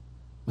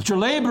 That you're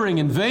laboring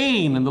in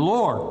vain in the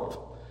Lord.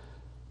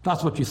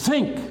 That's what you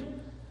think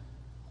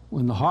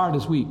when the heart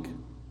is weak.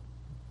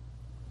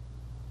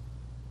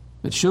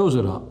 It shows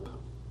it up.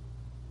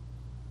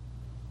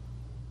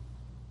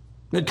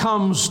 It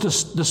comes to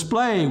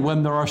display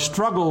when there are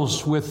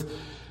struggles with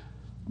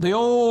the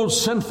old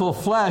sinful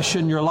flesh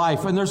in your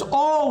life, and there's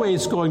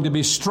always going to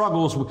be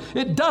struggles.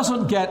 It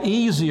doesn't get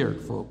easier,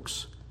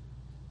 folks.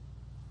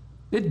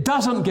 It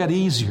doesn't get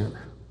easier.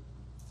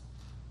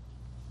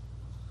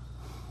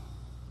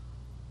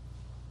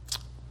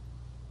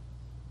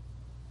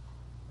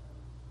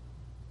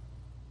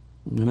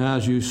 And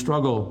as you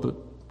struggle, but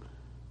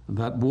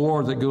that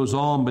war that goes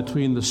on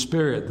between the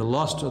spirit, the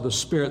lust of the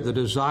spirit, the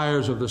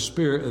desires of the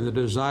spirit, and the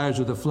desires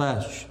of the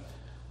flesh.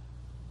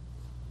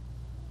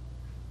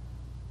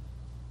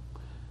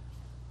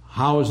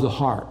 How is the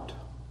heart?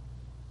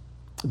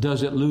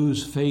 Does it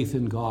lose faith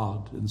in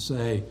God and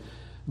say,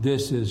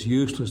 this is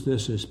useless,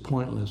 this is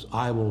pointless,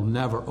 I will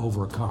never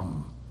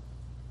overcome.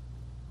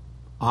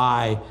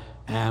 I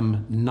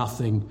am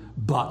nothing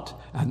but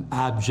an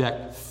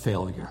abject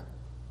failure.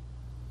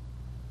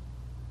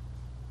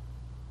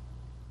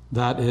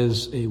 That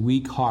is a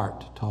weak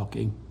heart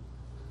talking.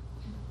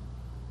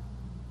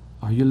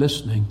 Are you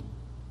listening?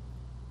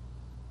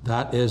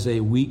 That is a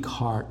weak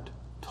heart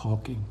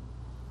talking.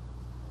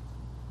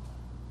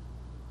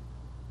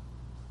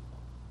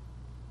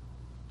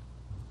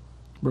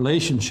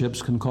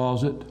 Relationships can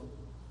cause it.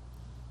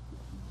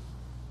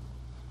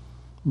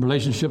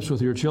 Relationships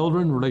with your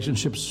children,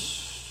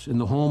 relationships in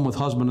the home with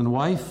husband and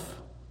wife,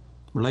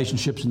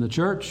 Relationships in the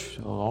church,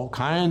 all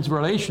kinds of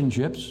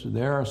relationships.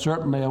 They're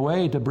certainly a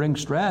way to bring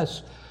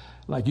stress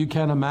like you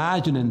can't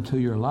imagine into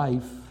your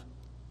life.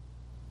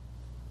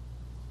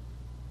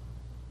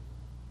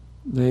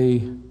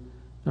 They're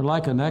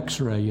like an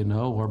x-ray,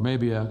 or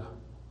maybe a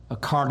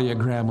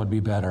cardiogram would be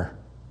better.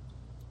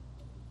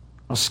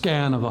 A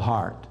scan of the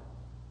heart.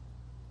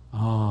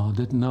 Oh,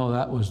 didn't know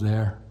that was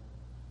there.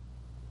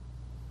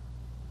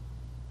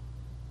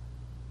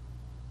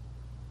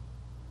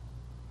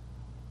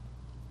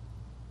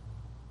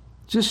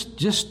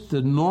 Just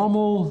the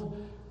normal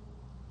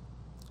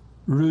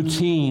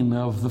routine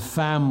of the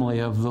family,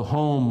 of the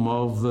home,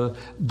 of the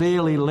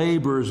daily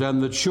labors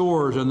and the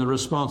chores and the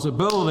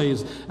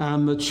responsibilities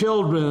and the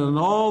children and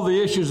all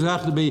the issues that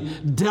have to be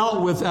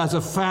dealt with as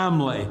a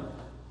family.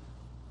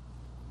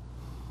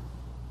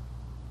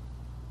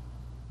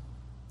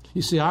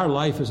 You see, our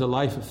life is a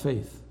life of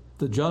faith.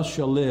 The just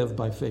shall live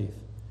by faith.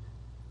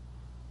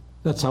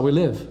 That's how we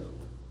live.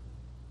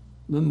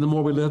 Then the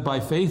more we live by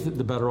faith,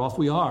 the better off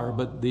we are.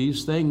 But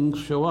these things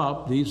show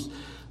up.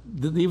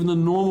 Even the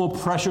normal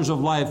pressures of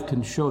life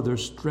can show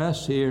there's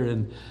stress here,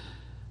 and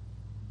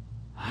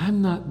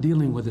I'm not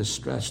dealing with this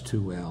stress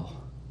too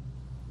well.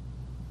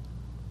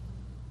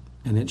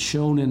 And it's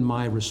shown in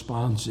my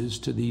responses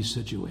to these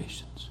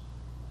situations.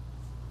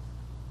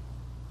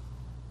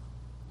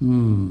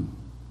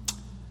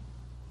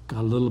 Got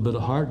a little bit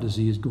of heart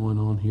disease going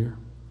on here.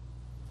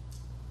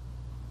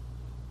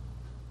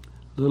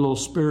 Little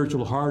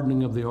spiritual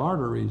hardening of the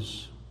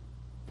arteries.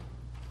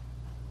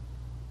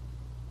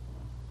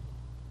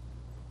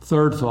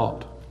 Third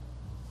thought.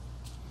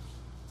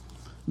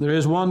 There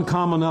is one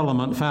common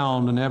element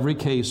found in every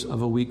case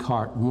of a weak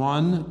heart.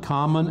 One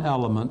common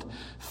element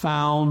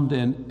found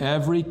in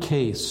every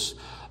case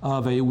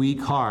of a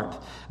weak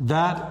heart.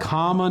 That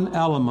common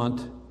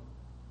element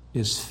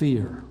is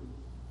fear.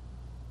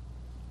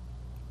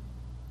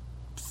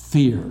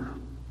 Fear.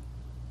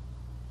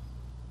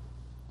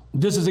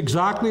 This is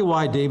exactly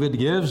why David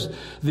gives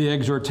the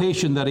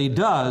exhortation that he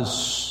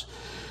does.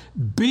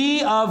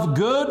 Be of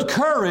good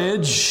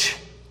courage,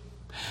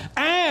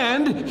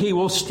 and he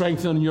will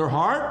strengthen your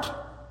heart.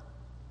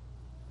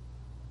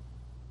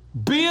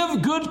 Be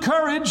of good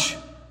courage.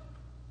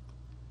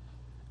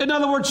 In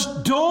other words,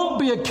 don't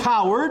be a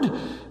coward.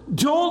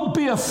 Don't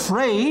be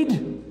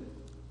afraid.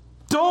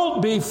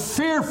 Don't be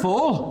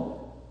fearful.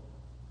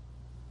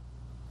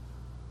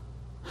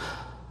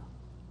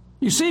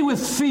 You see, with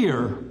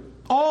fear,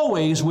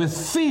 always with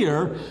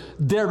fear,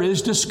 there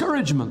is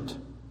discouragement.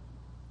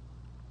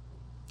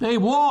 They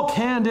walk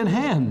hand in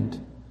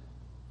hand.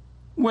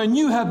 When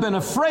you have been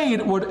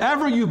afraid,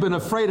 whatever you've been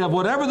afraid of,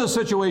 whatever the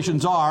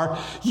situations are,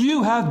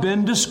 you have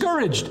been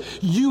discouraged.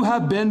 You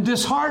have been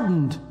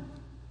disheartened.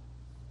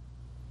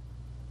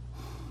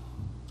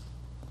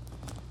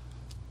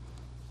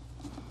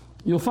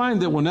 You'll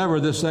find that whenever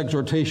this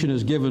exhortation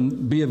is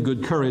given, be of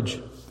good courage,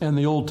 in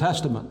the Old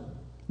Testament,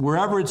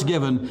 wherever it's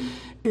given,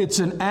 it's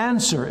an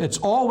answer. It's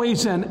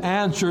always an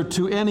answer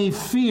to any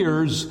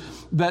fears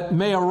that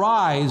may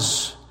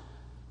arise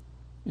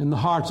in the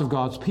hearts of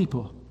God's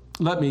people.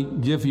 Let me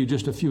give you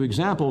just a few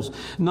examples.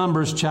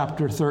 Numbers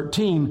chapter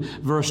 13,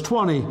 verse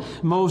 20.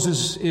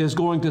 Moses is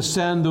going to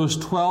send those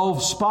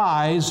 12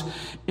 spies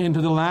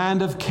into the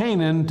land of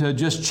Canaan to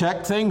just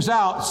check things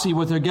out, see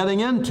what they're getting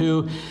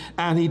into.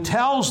 And he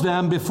tells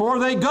them before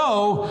they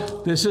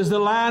go, this is the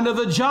land of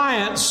the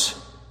giants.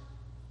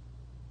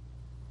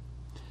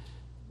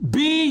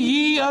 Be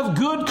ye of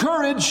good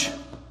courage.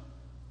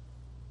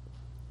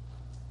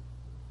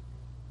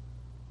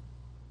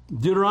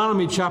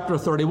 Deuteronomy chapter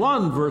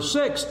 31, verse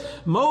 6,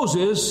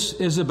 Moses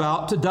is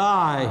about to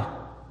die.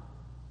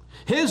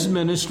 His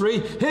ministry,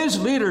 his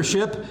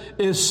leadership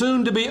is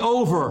soon to be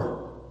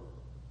over.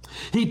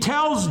 He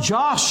tells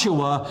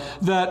Joshua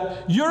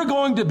that you're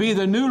going to be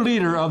the new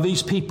leader of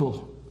these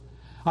people.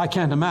 I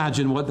can't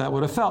imagine what that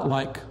would have felt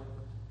like.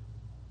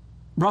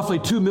 Roughly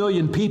 2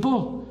 million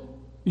people.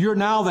 You're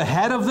now the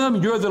head of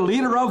them. You're the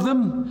leader of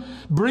them,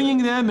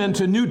 bringing them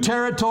into new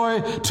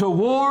territory, to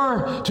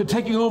war, to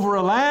taking over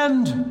a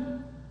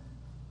land.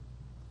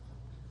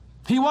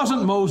 He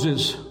wasn't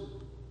Moses.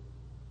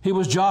 He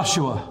was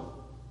Joshua.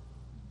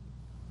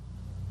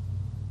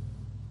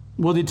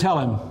 What did he tell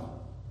him?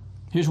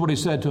 Here's what he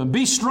said to him.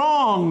 Be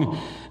strong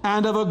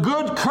and of a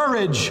good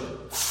courage.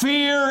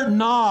 Fear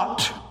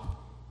not,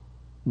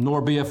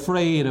 nor be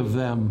afraid of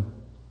them.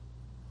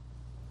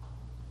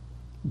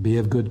 Be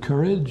of good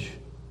courage.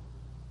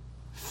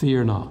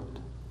 Fear not.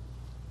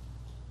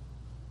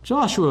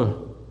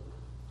 Joshua,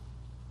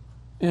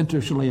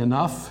 interestingly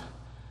enough,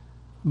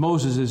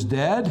 Moses is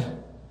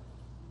dead.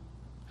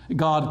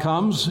 God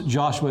comes,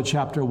 Joshua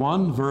chapter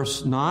 1,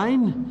 verse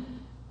 9.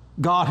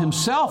 God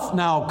himself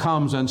now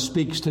comes and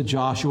speaks to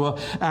Joshua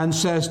and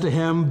says to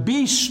him,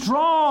 be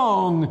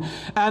strong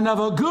and of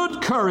a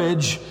good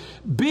courage.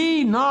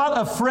 Be not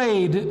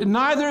afraid,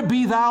 neither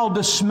be thou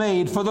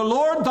dismayed, for the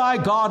Lord thy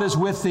God is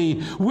with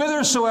thee,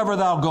 whithersoever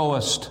thou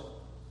goest.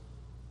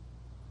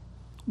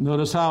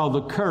 Notice how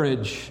the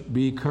courage,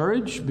 be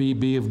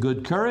of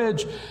good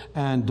courage,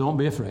 and don't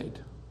be afraid.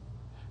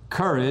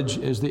 Courage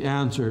is the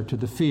answer to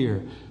the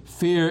fear.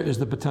 Fear is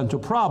the potential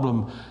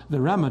problem. The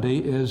remedy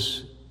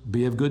is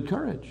be of good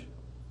courage.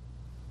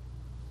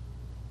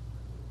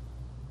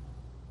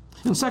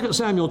 In 2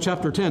 Samuel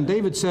chapter 10,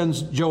 David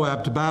sends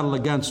Joab to battle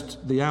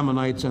against the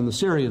Ammonites and the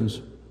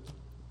Syrians.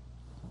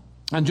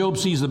 And Joab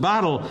sees the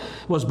battle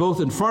was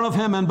both in front of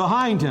him and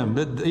behind him.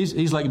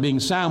 He's like being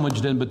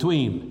sandwiched in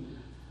between.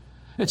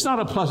 It's not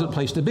a pleasant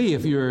place to be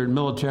if you're in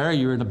military,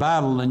 you're in a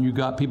battle, and you've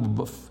got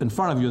people in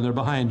front of you and they're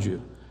behind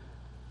you.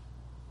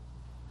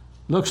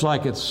 Looks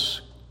like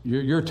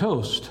you're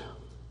toast.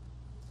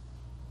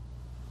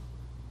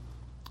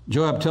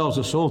 Joab tells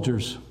the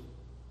soldiers,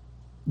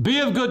 "Be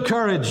of good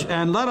courage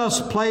and let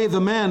us play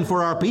the men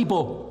for our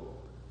people.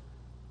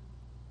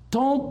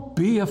 Don't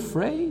be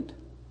afraid.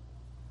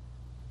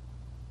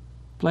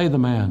 Play the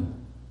man."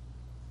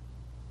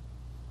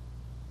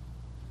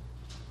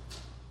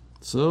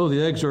 So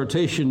the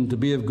exhortation to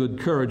be of good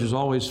courage is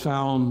always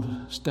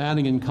found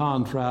standing in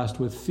contrast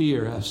with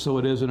fear, as so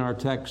it is in our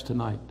text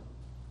tonight.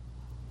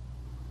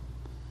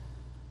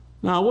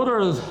 Now, what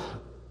are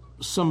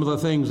some of the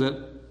things that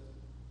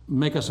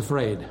make us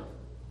afraid?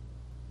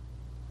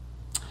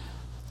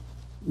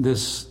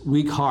 This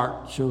weak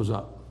heart shows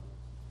up.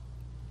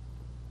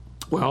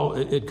 Well,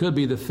 it could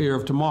be the fear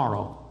of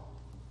tomorrow.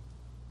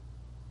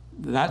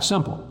 That's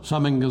simple.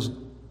 Something is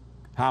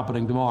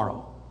happening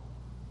tomorrow.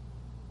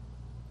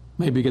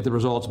 Maybe you get the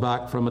results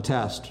back from a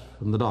test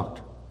from the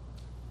doctor.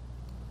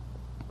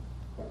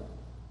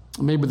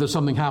 Maybe there's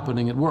something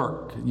happening at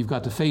work. You've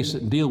got to face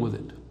it and deal with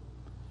it.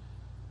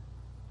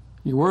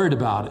 You're worried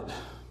about it.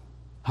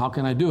 How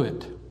can I do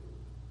it?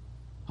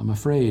 I'm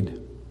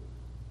afraid.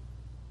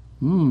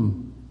 A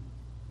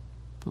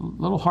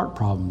little heart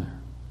problem there.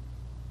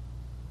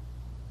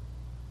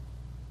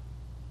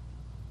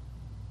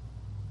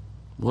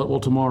 What will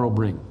tomorrow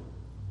bring?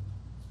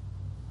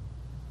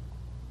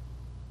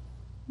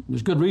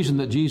 There's good reason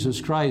that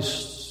Jesus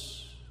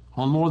Christ,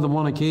 on more than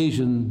one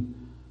occasion,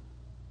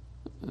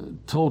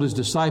 told his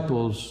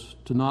disciples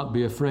to not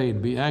be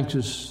afraid, be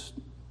anxious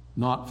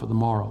not for the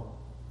morrow.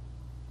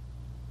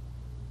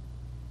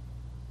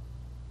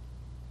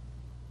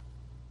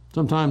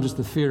 Sometimes it's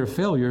the fear of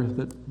failure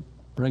that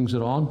brings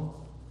it on.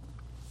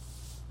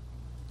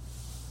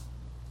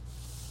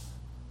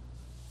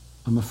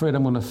 I'm afraid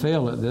I'm going to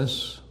fail at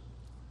this,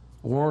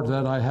 or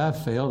that I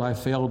have failed. I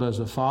failed as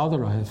a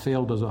father. I have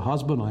failed as a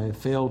husband. I have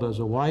failed as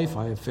a wife.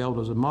 I have failed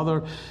as a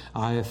mother.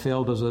 I have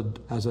failed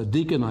as a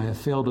deacon. I have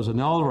failed as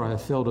an elder. I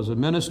have failed as a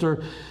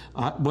minister.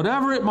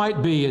 Whatever it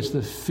might be, it's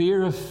the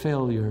fear of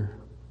failure.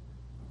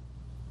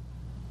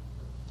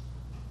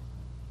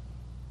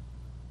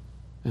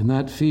 And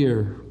that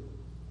fear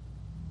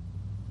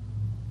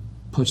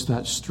puts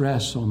that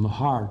stress on the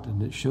heart,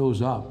 and it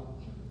shows up.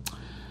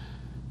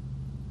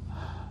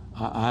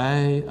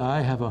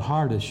 I have a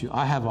heart issue.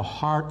 I have a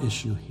heart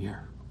issue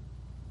here.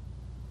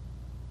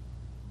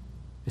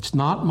 It's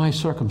not my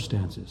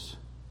circumstances.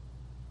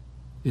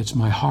 It's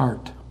my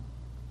heart.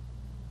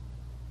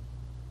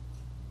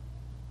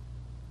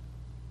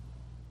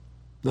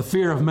 The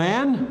fear of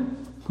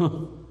man?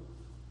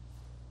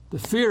 The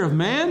fear of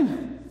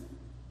man?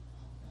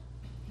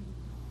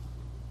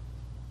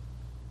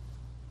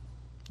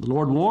 The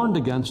Lord warned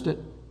against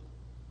it.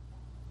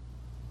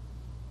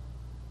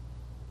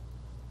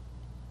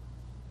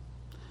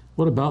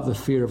 What about the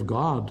fear of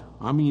God?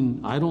 I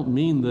mean, I don't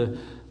mean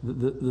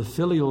the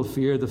filial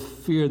fear, the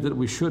fear that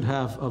we should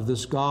have of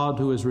this God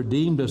who has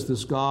redeemed us,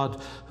 this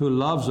God who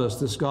loves us,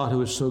 this God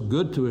who is so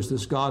good to us,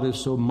 this God who is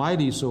so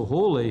mighty, so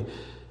holy,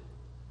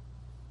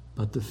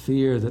 but the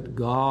fear that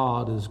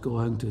God is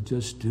going to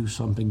just do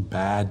something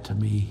bad to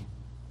me.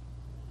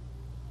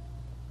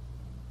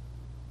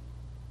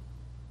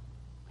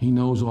 He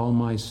knows all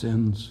my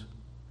sins.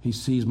 He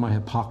sees my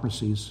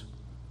hypocrisies.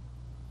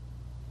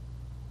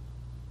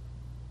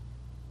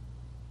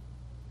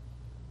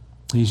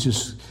 He's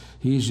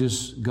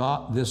just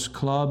got this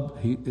club.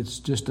 It's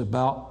just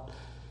about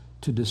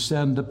to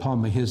descend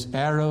upon me. His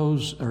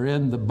arrows are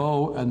in the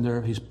bow,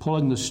 and he's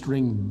pulling the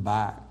string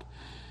back.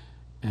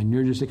 And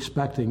you're just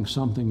expecting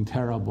something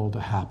terrible to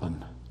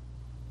happen.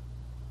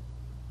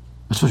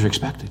 That's what you're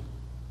expecting.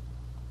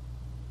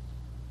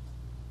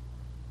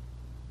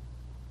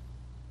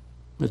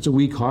 It's a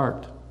weak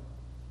heart.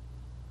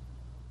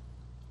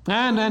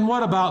 And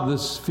what about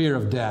this fear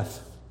of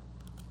death?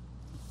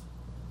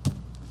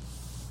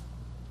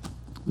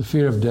 The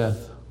fear of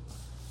death.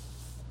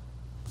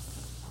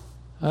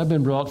 I've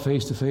been brought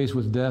face to face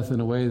with death in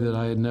a way that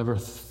I had never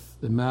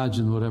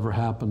imagined would ever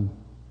happen.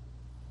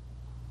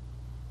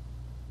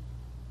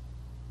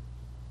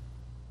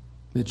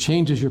 It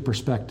changes your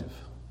perspective.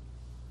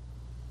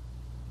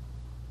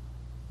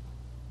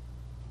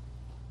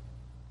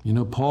 You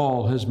know,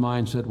 Paul, his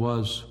mindset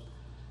was,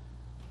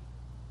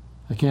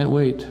 I can't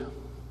wait.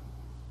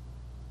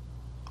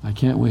 I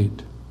can't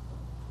wait.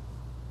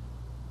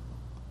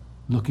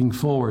 Looking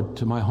forward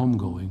to my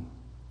homegoing.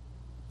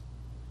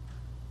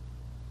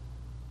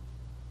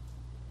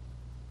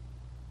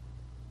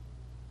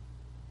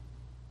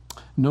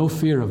 No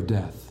fear of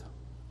death.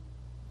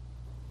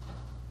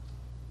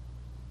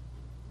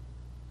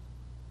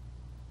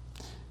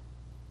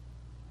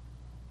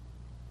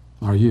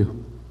 Are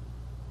you?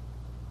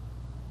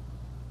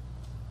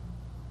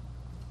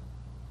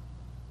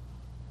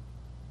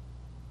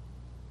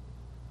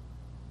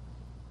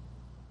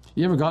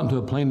 You ever gotten to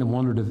a plane and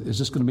wondered, is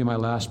this going to be my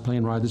last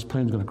plane ride? This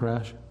plane's going to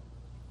crash?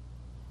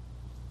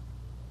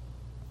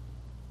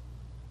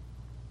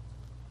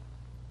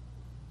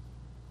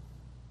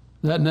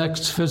 That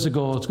next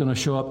physical, it's going to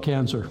show up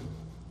cancer.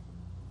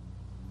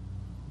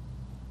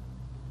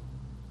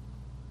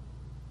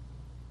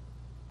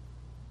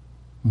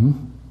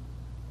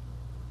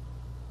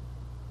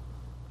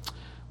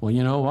 Well,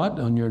 you know what?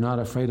 When you're not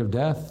afraid of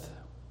death,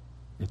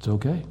 it's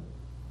okay.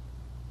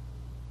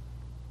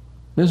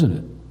 Isn't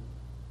it?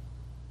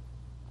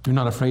 You're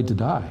not afraid to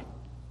die.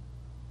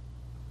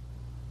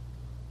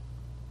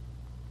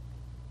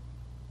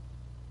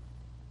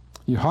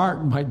 Your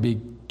heart might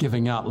be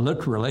giving out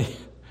literally.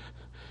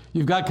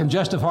 You've got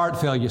congestive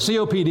heart failure,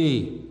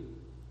 COPD,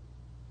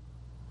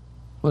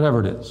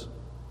 whatever it is.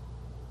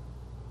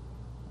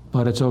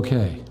 But it's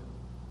okay.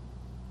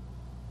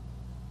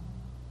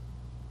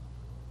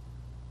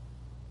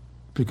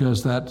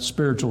 Because that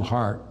spiritual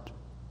heart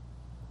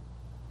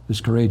is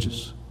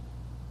courageous.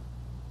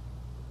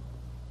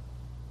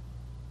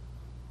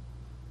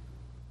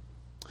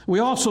 We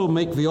also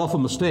make the awful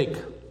mistake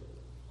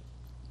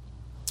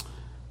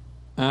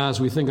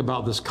as we think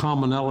about this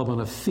common element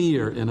of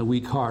fear in a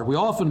weak heart. We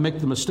often make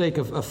the mistake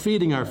of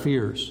feeding our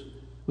fears.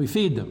 We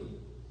feed them.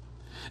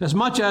 As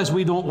much as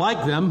we don't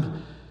like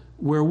them,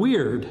 we're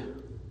weird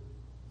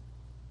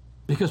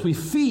because we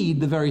feed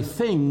the very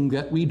thing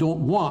that we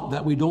don't want,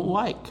 that we don't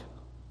like.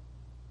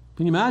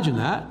 Can you imagine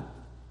that?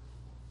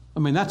 I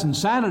mean, that's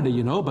insanity,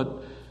 you know,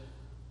 but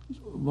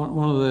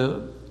one of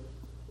the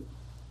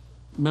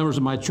members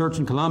of my church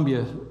in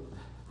Colombia,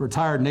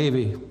 retired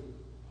Navy,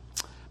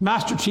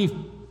 Master Chief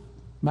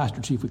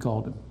we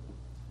called him,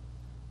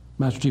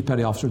 Master Chief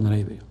Petty Officer in the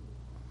Navy.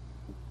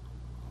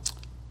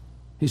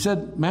 He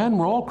said, man,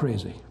 we're all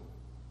crazy.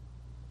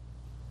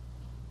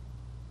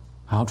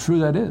 How true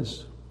that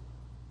is.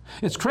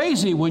 It's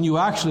crazy when you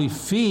actually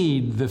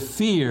feed the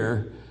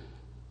fear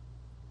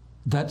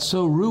that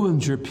so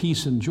ruins your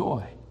peace and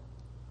joy.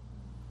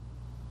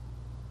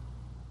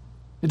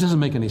 It doesn't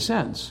make any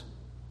sense.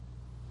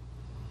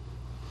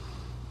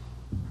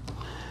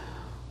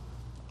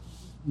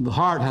 The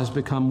heart has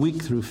become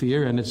weak through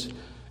fear, and it's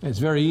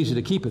very easy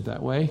to keep it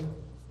that way.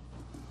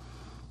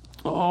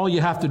 All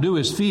you have to do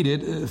is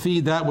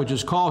feed that which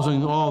is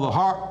causing all the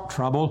heart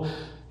trouble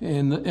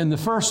in the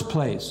first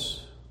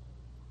place.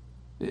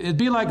 It'd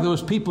be like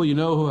those people, you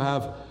know, who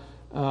have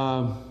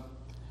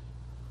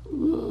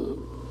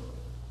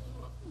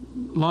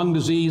lung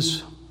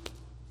disease,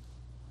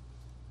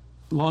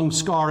 lung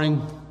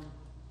scarring,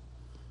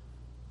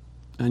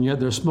 and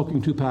yet they're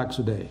smoking 2 packs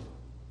a day.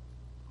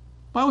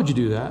 Why would you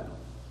do that?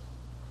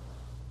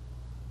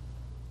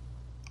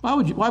 Why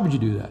would you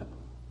do that?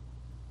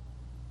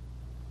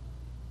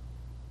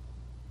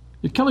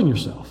 You're killing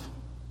yourself.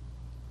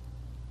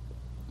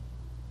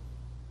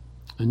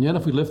 And yet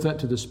if we lift that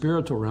to the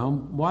spiritual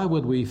realm, why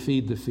would we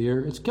feed the fear?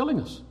 It's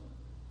killing us.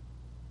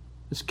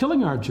 It's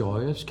killing our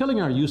joy. It's killing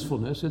our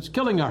usefulness. It's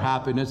killing our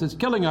happiness. It's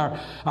killing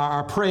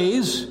our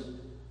praise,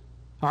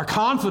 our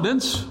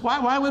confidence.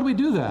 Why would we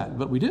do that?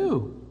 But we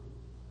do.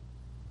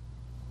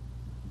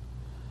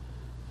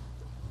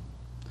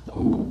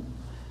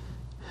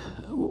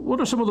 What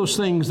are some of those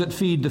things that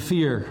feed the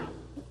fear,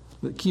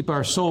 that keep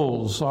our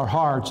souls, our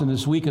hearts in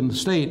this weakened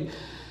state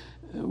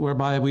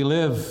whereby we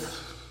live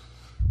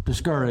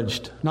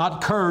discouraged,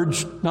 not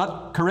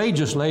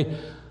courageously,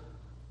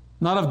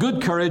 not of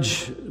good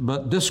courage,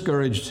 but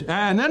discouraged,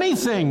 and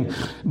anything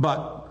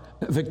but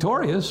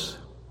victorious?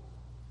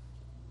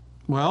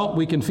 Well,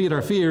 we can feed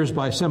our fears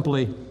by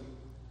simply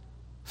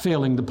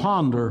failing to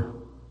ponder,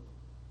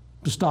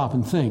 to stop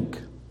and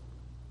think.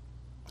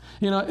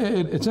 You know,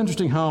 it's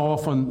interesting how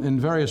often in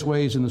various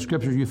ways in the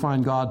Scriptures you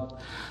find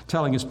God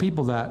telling His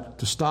people that,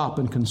 to stop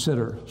and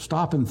consider,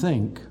 stop and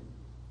think.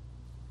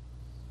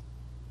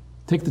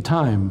 Take the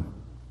time.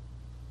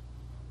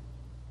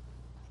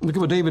 Look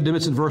at what David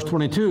did in verse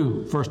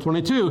 22. Verse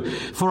 22,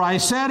 for I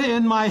said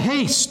in my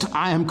haste,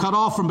 I am cut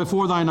off from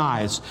before thine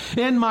eyes.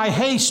 In my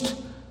haste,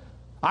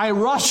 I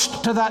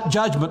rushed to that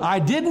judgment. I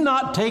did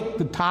not take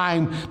the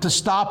time to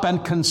stop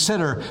and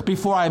consider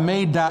before I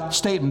made that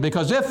statement,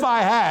 because if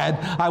I had,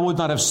 I would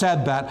not have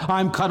said that.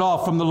 I'm cut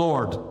off from the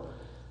Lord.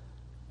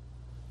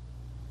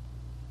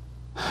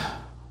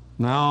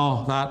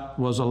 Now, that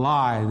was a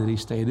lie that he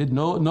stated.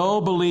 No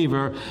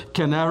believer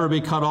can ever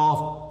be cut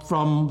off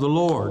from the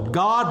Lord.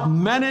 God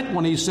meant it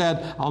when He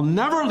said, I'll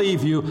never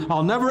leave you.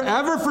 I'll never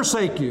ever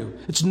forsake you.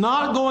 It's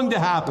not going to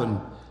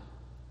happen.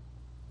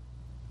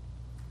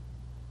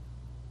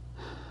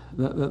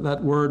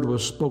 That word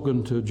was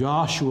spoken to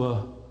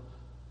Joshua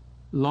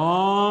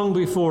long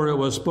before it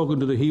was spoken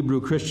to the Hebrew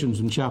Christians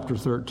in chapter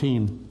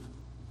 13.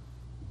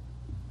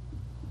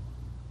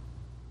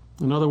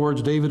 In other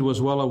words, David was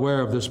well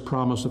aware of this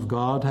promise of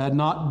God. Had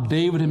not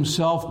David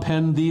himself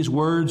penned these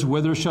words,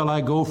 "Whither shall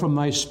I go from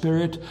thy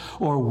spirit?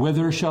 Or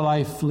whither shall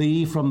I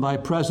flee from thy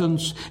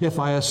presence? If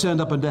I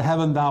ascend up into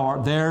heaven, thou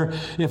art there.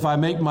 If I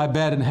make my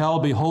bed in hell,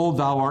 behold,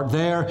 thou art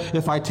there.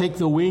 If I take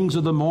the wings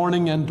of the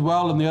morning and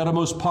dwell in the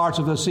uttermost parts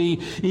of the sea,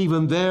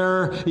 even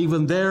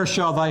there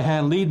shall thy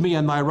hand lead me,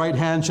 and thy right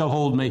hand shall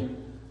hold me."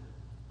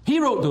 He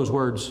wrote those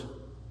words.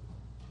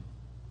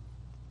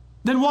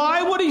 Then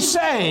why would he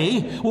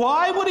say,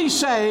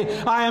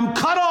 "I am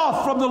cut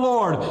off from the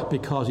Lord"?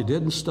 Because he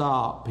didn't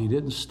stop. He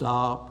didn't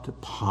stop to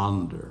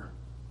ponder.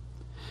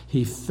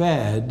 He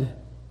fed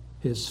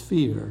his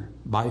fear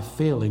by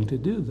failing to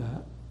do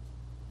that.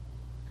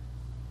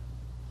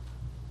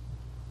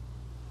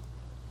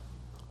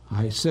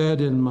 I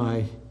said in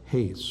my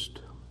haste.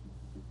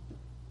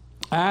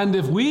 And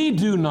if we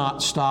do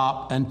not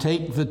stop and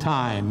take the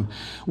time,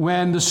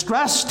 when the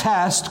stress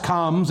test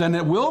comes, and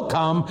it will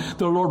come,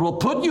 the Lord will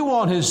put you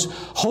on his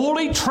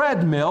holy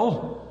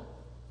treadmill,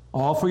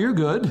 all for your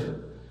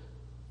good.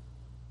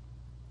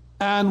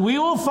 And we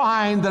will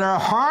find that our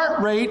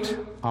heart rate,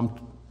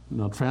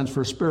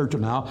 transfer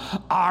spiritual now,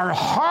 our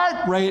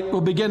heart rate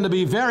will begin to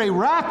be very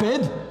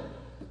rapid,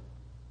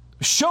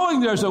 showing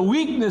there's a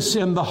weakness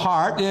in the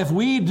heart if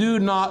we do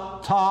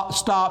not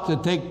stop to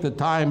take the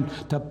time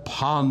to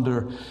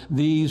ponder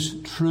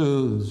these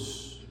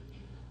truths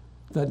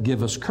that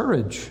give us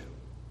courage.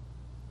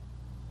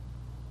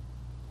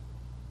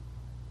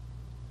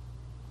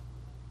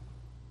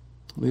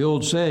 The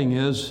old saying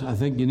is, I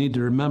think you need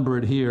to remember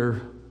it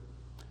here,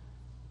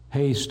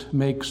 haste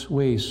makes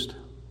waste.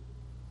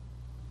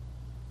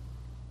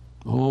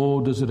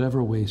 Oh, does it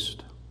ever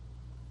waste?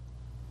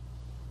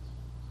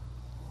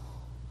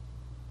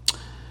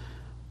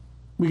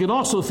 We can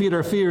also feed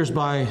our fears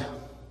by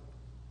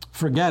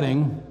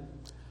forgetting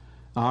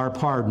our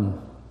pardon.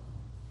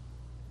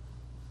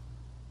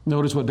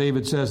 Notice what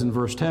David says in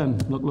verse 10.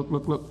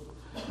 Look.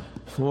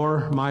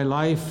 "For my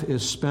life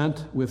is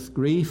spent with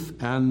grief,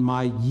 and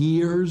my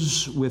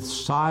years with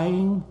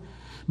sighing.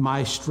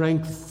 My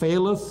strength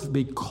faileth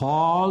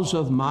because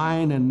of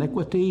mine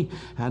iniquity,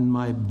 and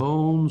my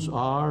bones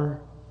are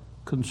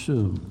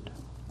consumed."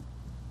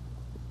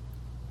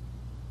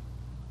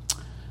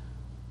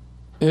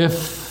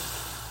 If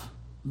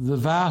the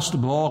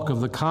vast bulk of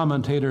the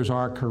commentators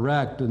are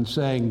correct in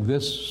saying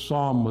this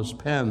psalm was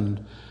penned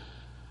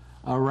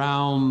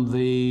around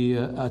the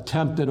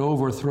attempted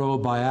overthrow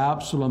by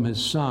Absalom,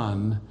 his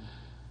son,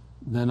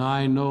 then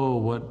I know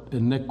what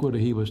iniquity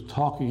he was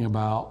talking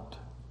about.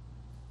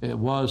 It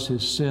was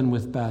his sin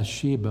with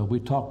Bathsheba.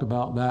 We talked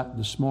about that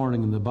this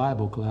morning in the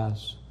Bible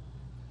class.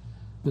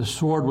 The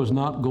sword was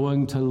not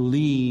going to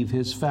leave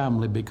his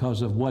family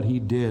because of what he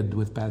did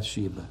with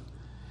Bathsheba.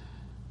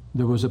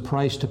 There was a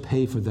price to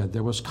pay for that.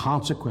 There was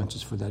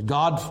consequences for that.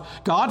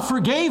 God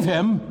forgave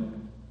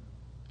him.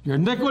 Your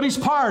iniquity's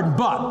pardoned,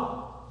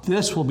 but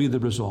this will be the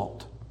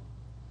result.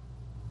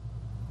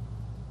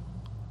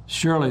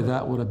 Surely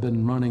that would have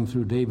been running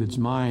through David's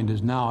mind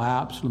as now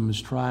Absalom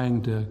is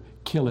trying to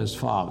kill his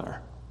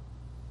father.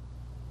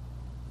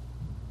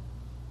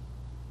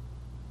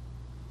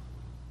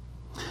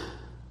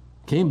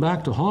 Came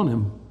back to haunt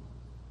him.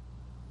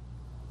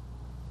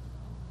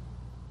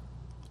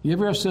 You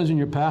ever have sins in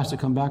your past that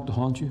come back to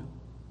haunt you?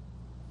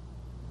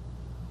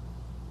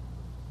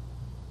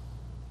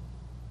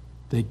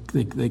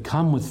 They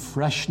come with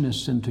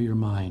freshness into your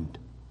mind.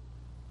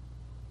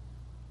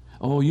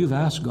 Oh, you've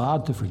asked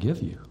God to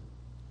forgive you.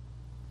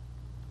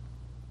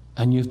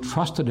 And you've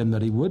trusted him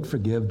that he would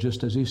forgive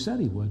just as he said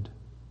he would.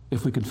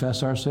 If we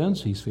confess our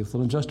sins, he's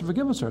faithful and just to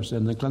forgive us our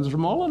sins and cleanse us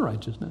from all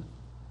unrighteousness.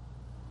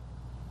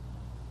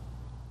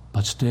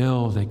 But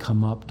still they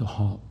come up to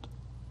haunt.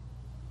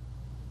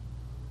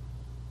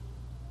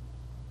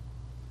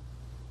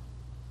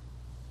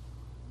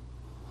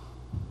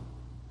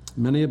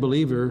 Many a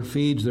believer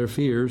feeds their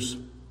fears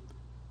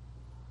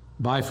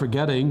by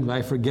forgetting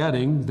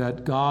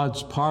that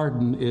God's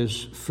pardon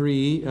is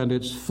free and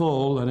it's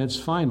full and it's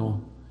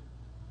final.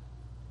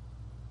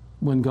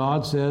 When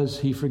God says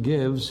he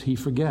forgives, he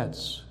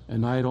forgets.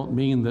 And I don't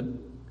mean that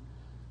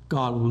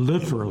God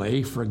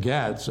literally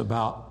forgets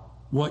about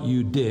what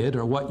you did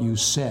or what you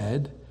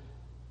said.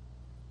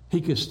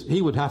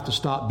 He would have to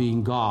stop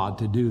being God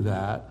to do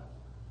that.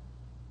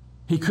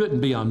 He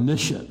couldn't be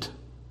omniscient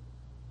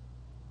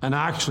and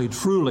actually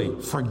truly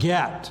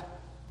forget.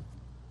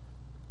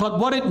 But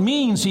what it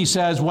means, he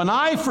says, when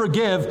I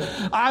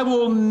forgive, I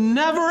will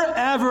never,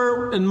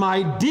 ever, in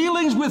my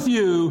dealings with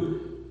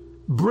you,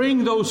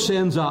 bring those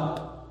sins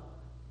up.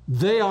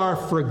 They are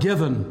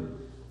forgiven.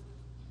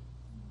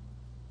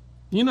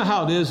 You know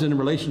how it is in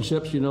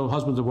relationships,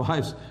 husbands and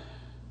wives.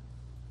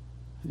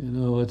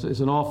 It's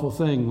an awful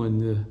thing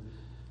when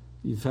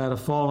you've had a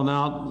falling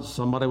out,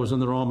 somebody was in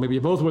the wrong, maybe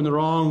you both were in the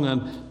wrong,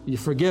 and you're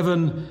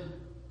forgiven.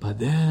 But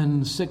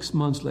then 6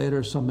 months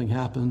later, something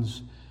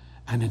happens,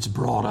 and it's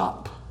brought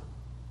up.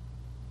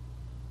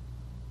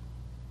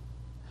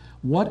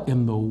 What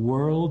in the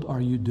world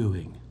are you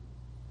doing?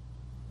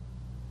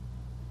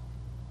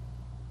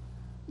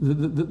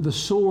 The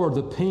sore,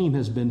 the pain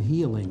has been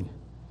healing,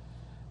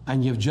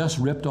 and you've just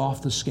ripped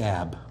off the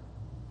scab.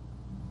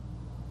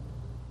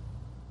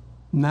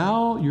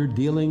 Now you're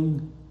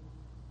dealing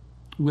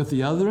with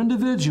the other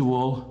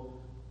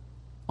individual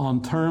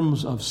on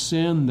terms of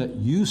sin that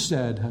you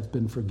said have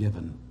been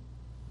forgiven.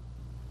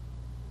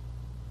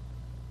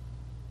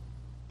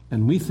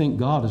 And we think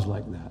God is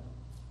like that.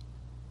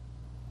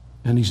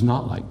 And He's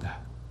not like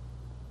that.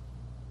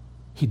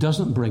 He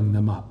doesn't bring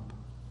them up.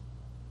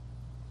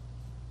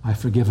 I've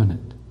forgiven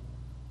it.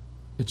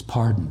 It's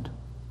pardoned.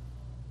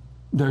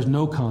 There's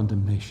no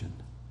condemnation.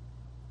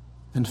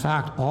 In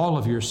fact, all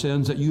of your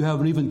sins that you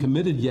haven't even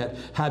committed yet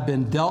have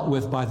been dealt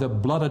with by the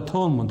blood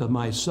atonement of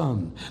my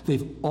Son.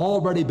 They've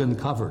already been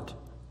covered.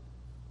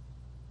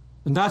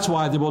 And that's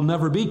why there will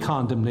never be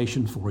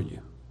condemnation for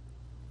you.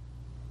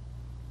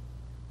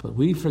 But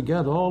we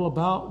forget all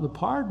about the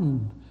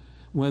pardon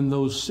when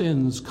those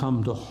sins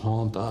come to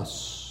haunt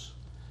us.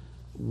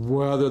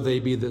 Whether they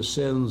be the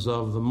sins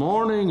of the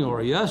morning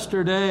or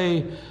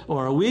yesterday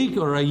or a week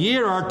or a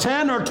year or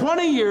 10 or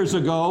 20 years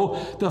ago,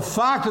 the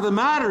fact of the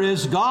matter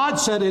is God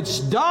said it's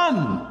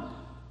done.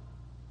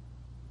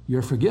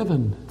 You're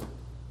forgiven.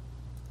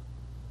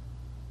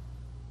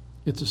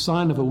 It's a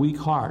sign of a weak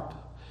heart.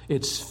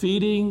 It's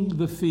feeding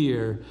the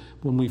fear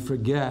when we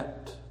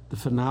forget the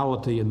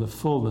finality and the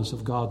fullness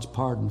of God's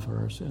pardon for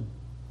our sin.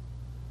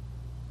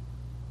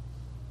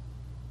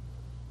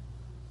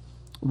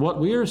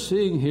 What we are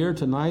seeing here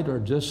tonight are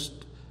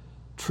just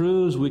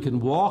truths we can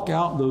walk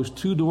out those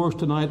two doors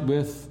tonight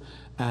with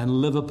and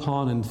live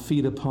upon and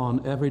feed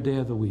upon every day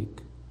of the week,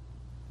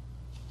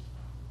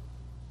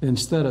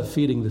 instead of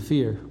feeding the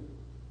fear,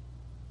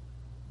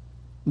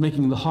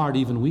 making the heart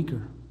even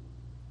weaker.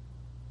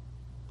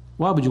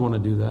 Why would you want to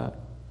do that?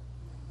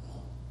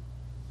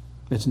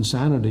 It's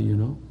insanity, you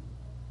know.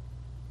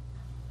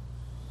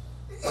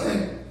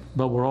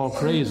 But we're all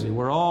crazy.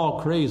 We're all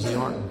crazy,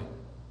 aren't we?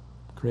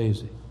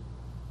 Crazy.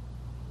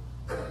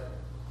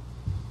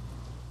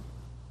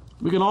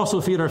 We can also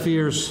feed our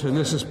fears, and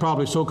this is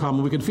probably so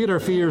common, we can feed our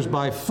fears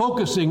by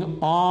focusing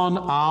on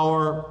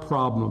our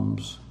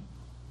problems.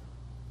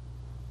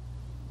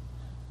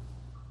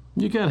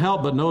 You can't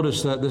help but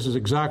notice that this is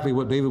exactly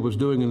what David was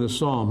doing in this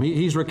psalm.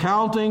 He's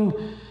recounting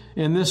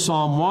in this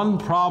psalm one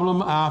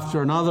problem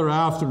after another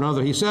after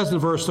another. He says in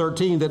verse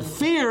 13 that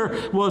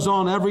fear was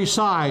on every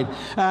side,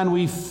 and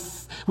we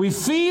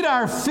feed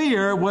our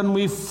fear when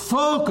we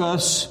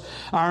focus.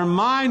 Our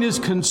mind is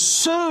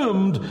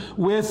consumed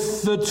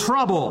with the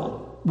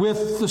trouble,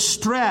 with the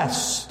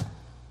stress.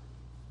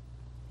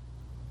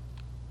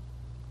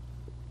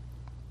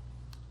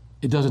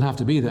 It doesn't have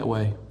to be that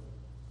way.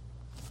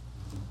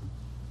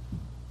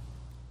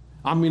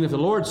 I mean, if the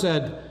Lord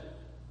said,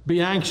 be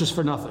anxious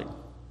for nothing,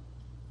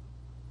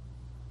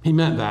 He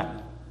meant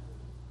that.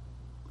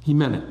 He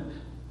meant it.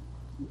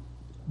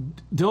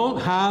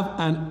 Don't have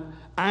an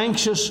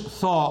anxious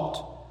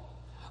thought,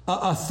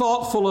 a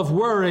thought full of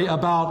worry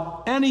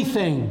about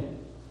anything.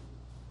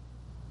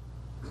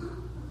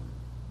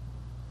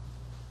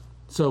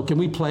 So can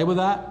we play with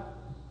that?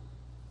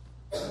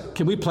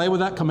 Can we play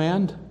with that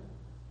command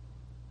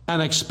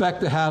and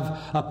expect to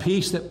have a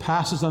peace that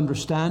passes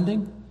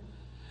understanding?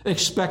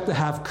 Expect to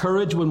have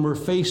courage when we're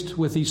faced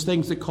with these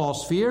things that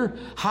cause fear?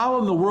 How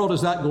in the world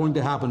is that going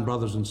to happen,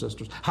 brothers and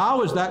sisters?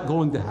 How is that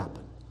going to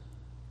happen?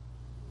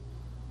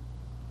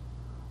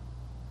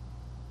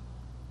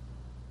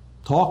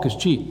 Talk is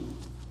cheap.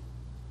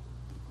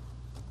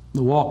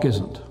 The walk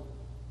isn't.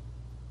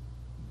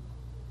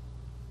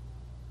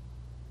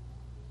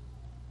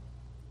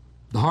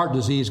 The heart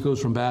disease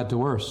goes from bad to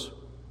worse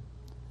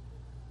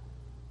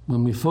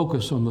when we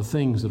focus on the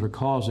things that are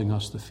causing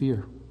us the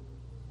fear.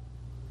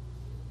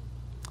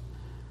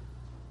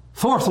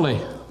 Fourthly,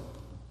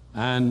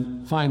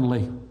 and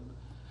finally,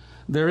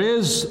 there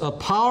is a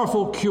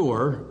powerful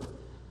cure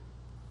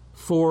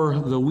for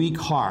the weak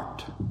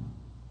heart.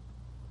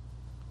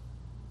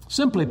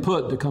 Simply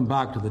put, to come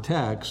back to the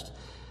text,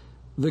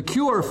 the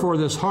cure for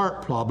this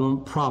heart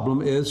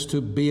problem is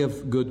to be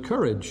of good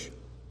courage.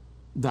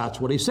 That's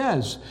what he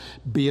says.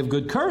 Be of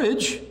good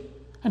courage,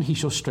 and he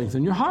shall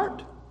strengthen your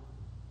heart.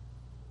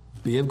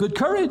 Be of good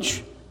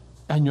courage,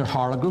 and your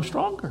heart will grow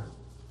stronger.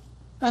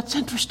 That's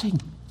interesting.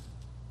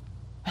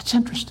 That's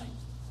interesting.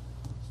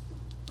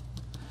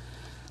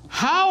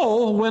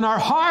 How, when our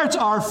hearts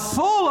are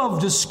full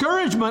of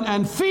discouragement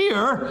and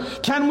fear,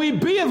 can we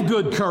be of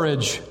good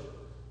courage?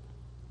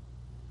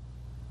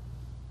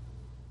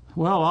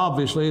 Well,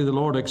 obviously, the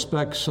Lord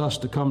expects us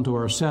to come to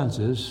our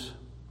senses,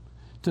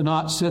 to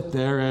not sit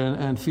there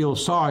and feel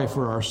sorry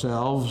for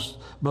ourselves,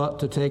 but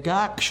to take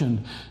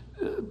action.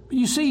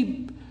 You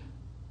see,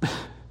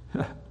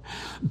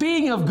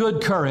 being of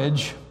good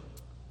courage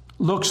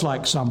looks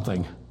like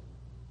something.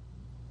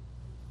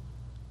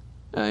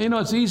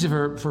 It's easy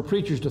for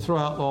preachers to throw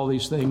out all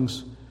these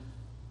things.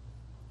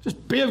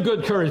 Just be of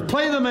good courage.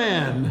 Play the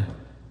man.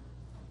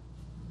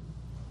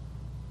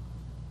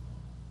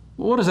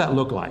 What does that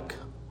look like?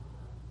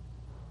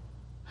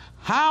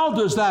 How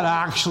does that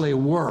actually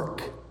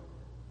work?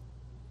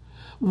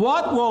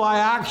 What will I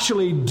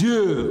actually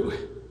do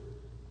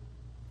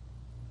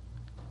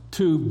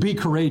to be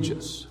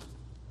courageous?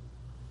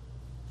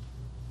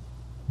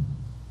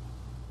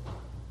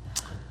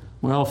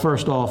 Well,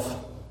 first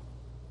off,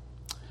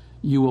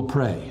 you will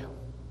pray.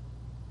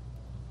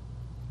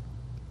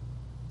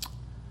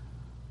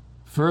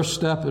 First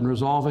step in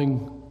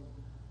resolving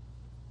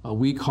a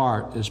weak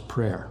heart is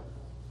prayer.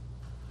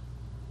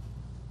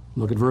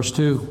 Look at verse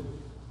 2.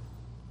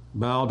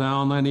 Bow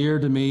down thine ear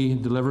to me,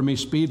 deliver me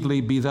speedily,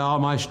 be thou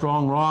my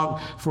strong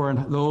rock, for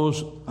in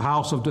those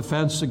house of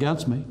defense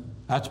against me.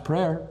 That's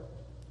prayer.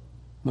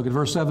 Look at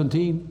verse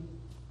 17.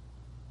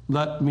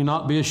 Let me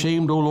not be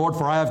ashamed, O Lord,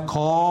 for I have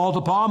called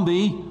upon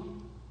thee.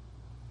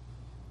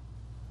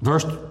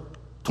 Verse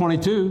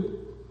 22.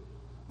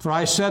 For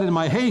I said in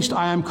my haste,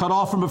 I am cut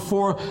off from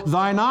before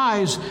thine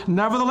eyes.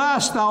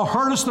 Nevertheless, thou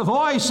heardest the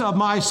voice of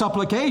my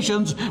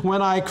supplications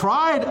when I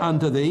cried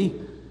unto thee.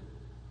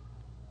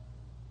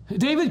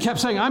 David kept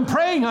saying, I'm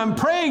praying, I'm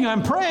praying,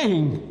 I'm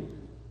praying.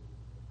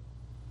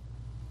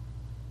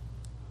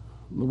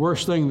 The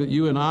worst thing that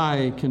you and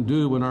I can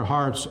do when our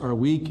hearts are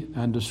weak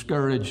and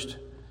discouraged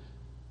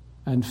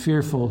and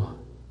fearful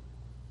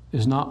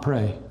is not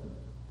pray.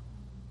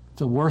 It's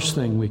the worst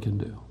thing we can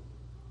do.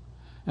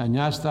 And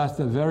yes, that's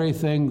the very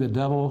thing the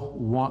devil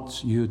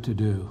wants you to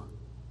do.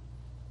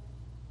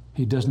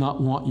 He does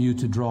not want you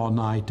to draw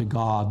nigh to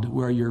God,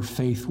 where your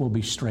faith will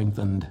be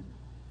strengthened.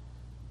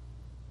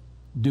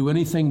 Do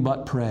anything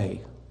but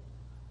pray.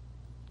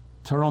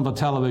 Turn on the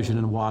television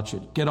and watch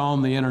it. Get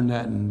on the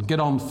internet and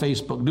get on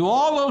Facebook. Do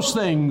all those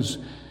things,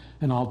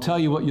 and I'll tell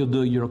you what you'll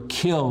do. You'll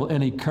kill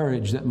any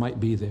courage that might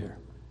be there.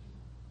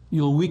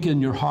 You'll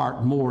weaken your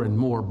heart more and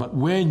more. But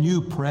when you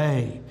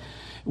pray,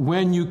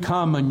 when you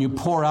come and you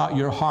pour out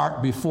your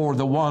heart before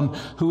the one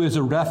who is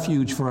a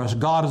refuge for us,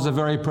 God is a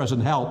very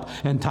present help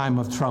in time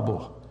of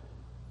trouble.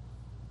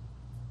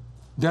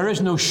 There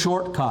is no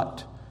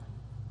shortcut.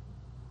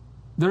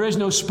 There is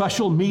no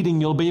special meeting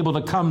you'll be able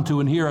to come to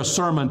and hear a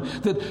sermon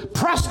that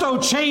presto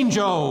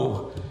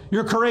changeo,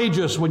 you're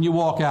courageous when you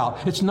walk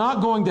out. It's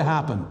not going to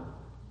happen.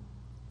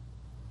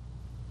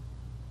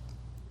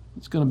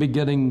 It's going to be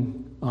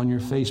getting on your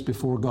face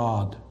before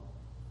God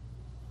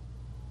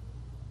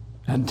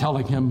and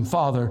telling him,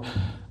 Father,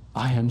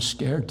 I am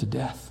scared to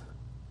death.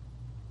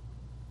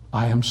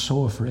 I am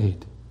so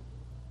afraid.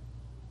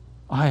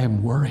 I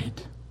am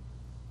worried.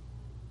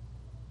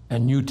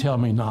 And you tell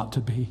me not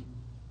to be.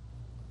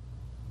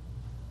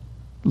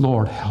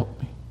 Lord,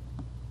 help me.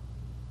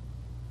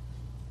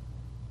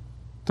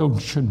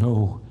 Don't you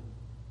know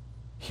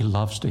he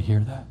loves to hear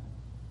that?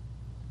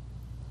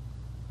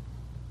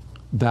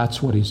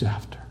 That's what he's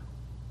after.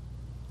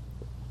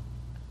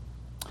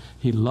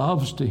 He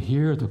loves to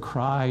hear the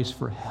cries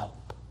for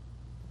help.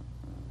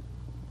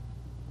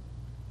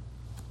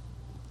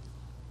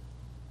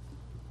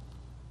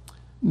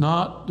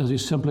 Not does he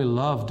simply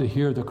love to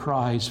hear the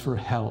cries for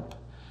help.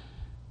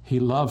 He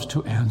loves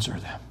to answer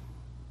them.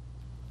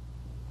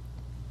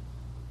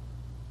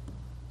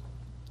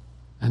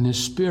 And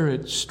his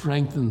Spirit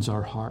strengthens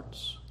our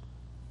hearts.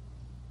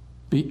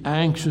 Be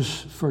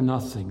anxious for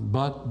nothing,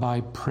 but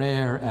by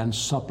prayer and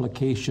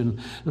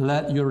supplication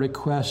let your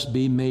requests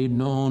be made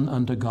known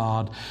unto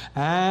God.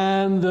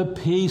 And the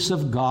peace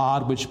of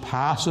God, which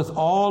passeth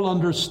all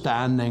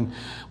understanding,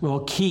 will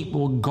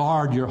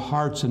guard your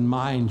hearts and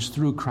minds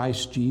through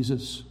Christ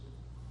Jesus.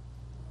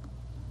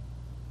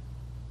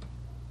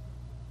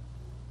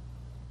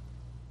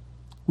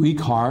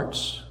 Weak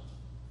hearts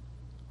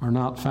are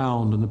not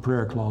found in the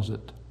prayer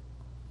closet.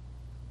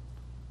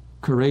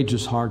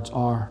 Courageous hearts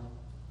are.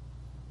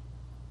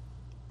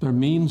 They're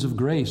means of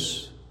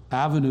grace,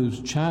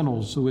 avenues,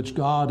 channels through which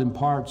God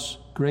imparts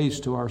grace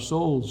to our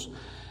souls,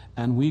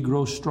 and we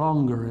grow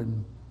stronger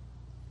and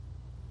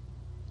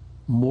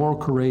more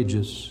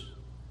courageous.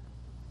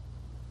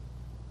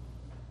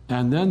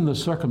 And then the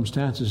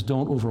circumstances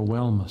don't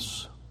overwhelm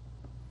us,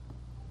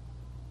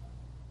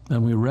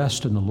 and we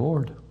rest in the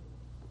Lord.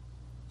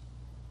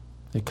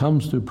 It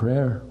comes through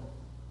prayer.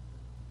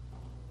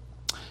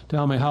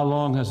 Tell me, how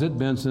long has it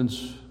been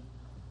since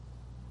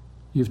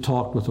you've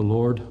talked with the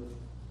Lord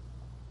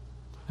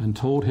and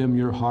told him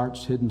your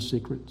heart's hidden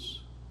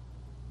secrets?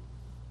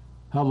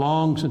 How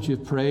long since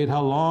you've prayed?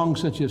 How long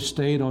since you've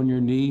stayed on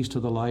your knees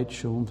till the light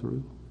shone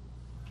through?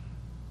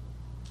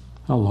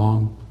 How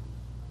long?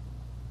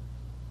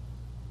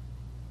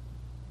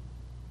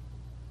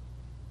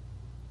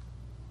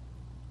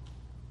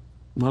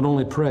 Not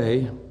only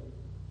pray,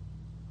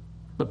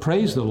 but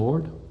praise the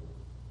Lord.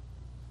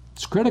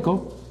 It's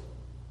critical.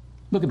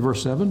 Look at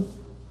verse 7.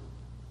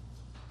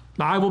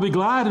 I will be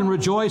glad and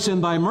rejoice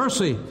in thy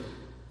mercy,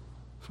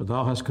 for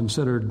thou hast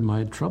considered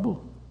my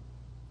trouble.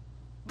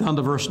 Down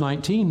to verse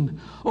 19.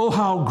 Oh,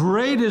 how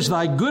great is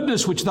thy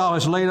goodness, which thou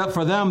hast laid up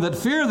for them that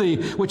fear thee,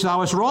 which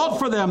thou hast wrought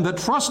for them that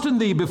trust in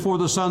thee before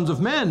the sons of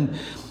men.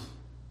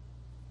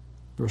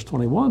 Verse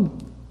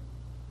 21.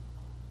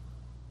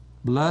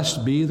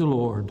 Blessed be the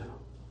Lord,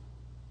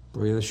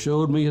 for he hath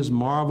showed me his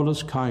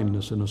marvelous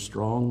kindness in a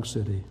strong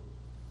city.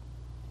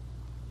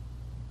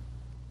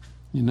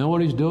 You know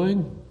what he's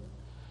doing?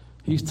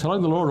 He's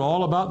telling the Lord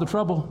all about the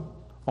trouble,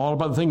 all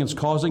about the thing that's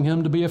causing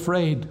him to be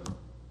afraid.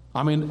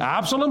 I mean,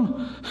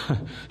 Absalom,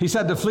 he's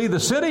had to flee the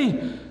city.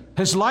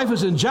 His life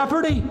is in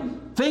jeopardy.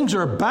 Things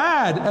are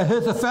bad.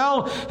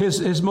 Ahithophel,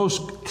 his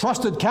most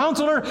trusted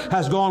counselor,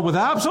 has gone with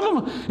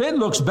Absalom. It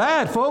looks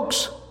bad,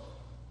 folks.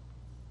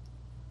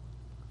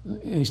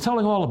 He's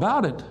telling all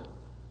about it.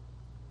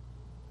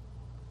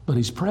 But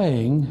he's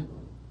praying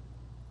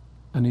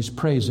and he's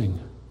praising.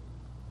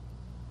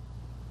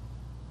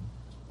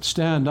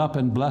 Stand up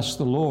and bless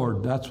the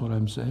Lord. That's what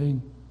I'm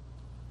saying.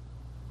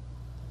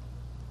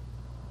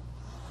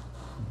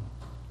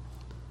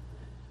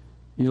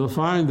 You'll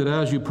find that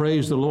as you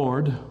praise the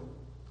Lord,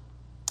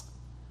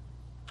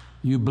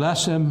 you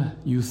bless him,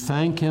 you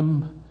thank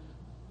him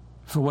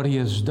for what he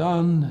has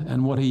done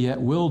and what he yet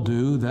will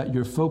do, that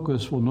your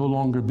focus will no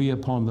longer be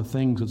upon the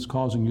things that's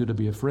causing you to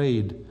be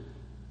afraid,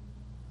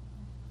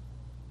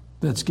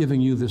 that's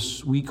giving you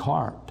this weak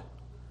heart.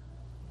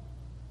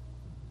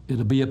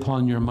 It'll be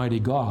upon your mighty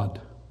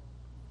God,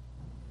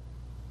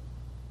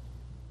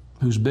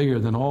 who's bigger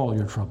than all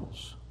your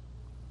troubles.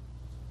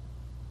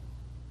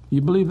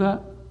 You believe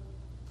that?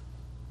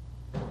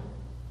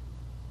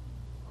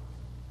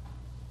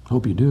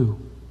 Hope you do.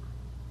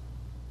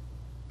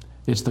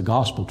 It's the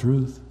gospel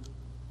truth.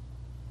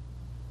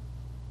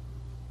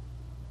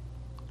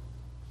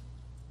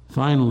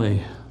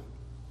 Finally,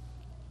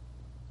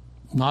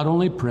 not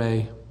only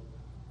pray,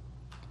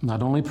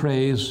 not only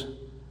praise,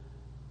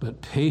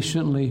 but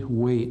patiently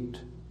wait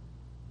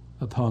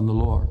upon the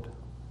Lord.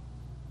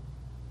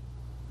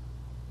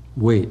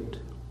 Wait.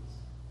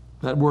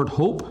 That word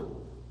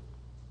hope,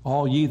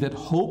 all ye that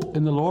hope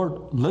in the Lord,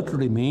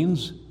 literally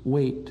means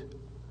wait.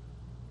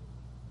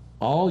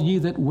 All ye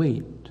that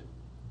wait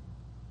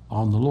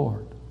on the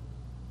Lord.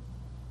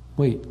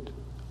 Wait.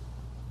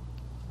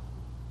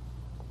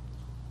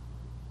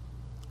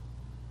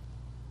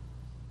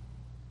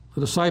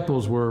 The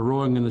disciples were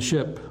rowing in the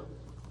ship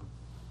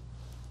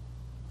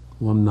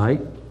one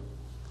night,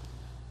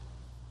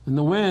 and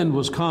the wind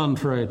was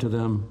contrary to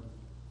them.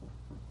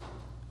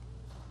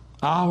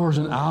 Hours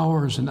and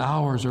hours and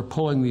hours are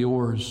pulling the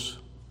oars,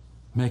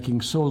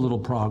 making so little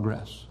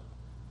progress.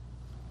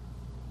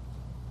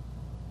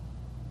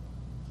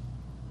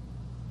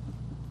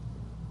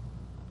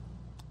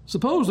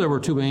 Suppose there were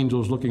two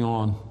angels looking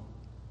on.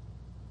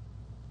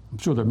 I'm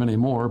sure there are many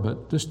more,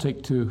 but just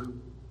take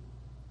two.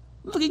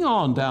 Looking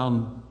on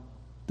down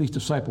these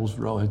disciples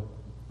rowing.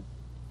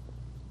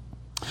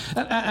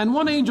 And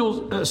one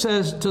angel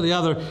says to the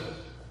other,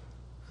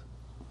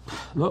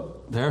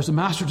 look, there's the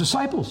master's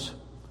disciples.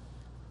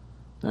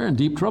 They're in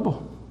deep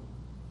trouble.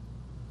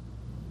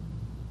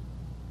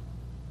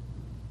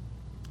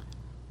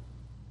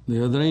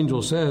 The other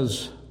angel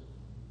says,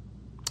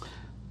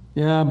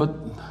 yeah, but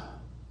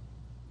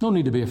no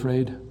need to be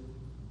afraid.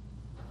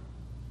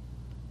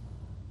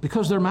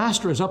 Because their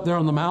master is up there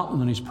on the mountain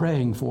and he's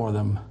praying for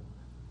them.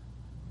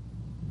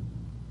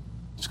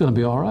 It's going to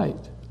be all right.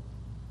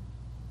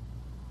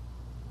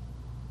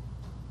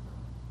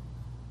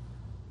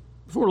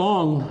 Before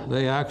long,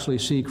 they actually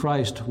see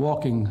Christ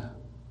walking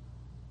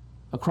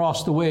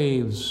across the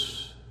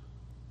waves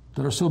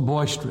that are so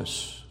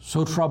boisterous,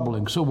 so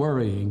troubling, so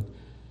worrying.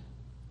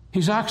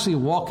 He's actually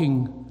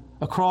walking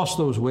across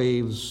those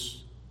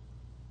waves,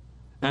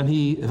 and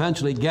he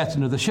eventually gets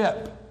into the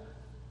ship.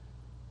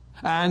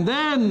 And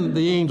then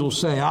the angels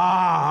say,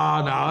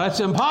 no, it's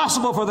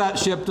impossible for that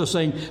ship to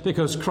sink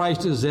because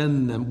Christ is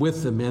in them,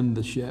 with them in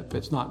the ship.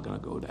 It's not going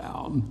to go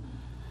down.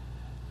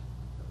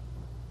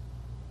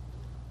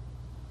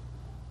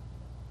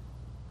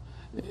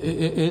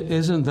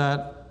 Isn't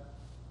that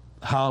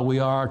how we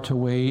are to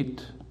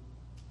wait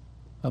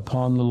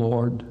upon the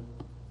Lord?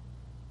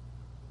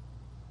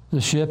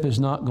 The ship is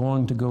not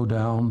going to go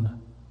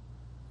down.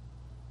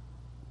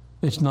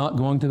 It's not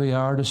going to be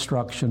our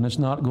destruction. It's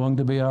not going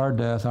to be our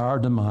death, our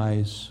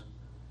demise.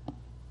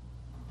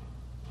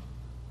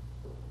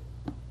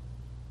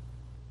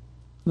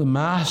 The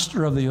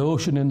master of the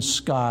ocean and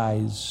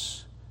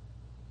skies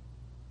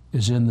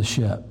is in the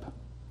ship.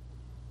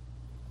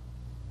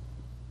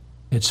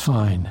 It's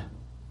fine.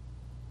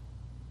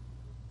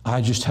 I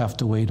just have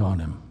to wait on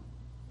him.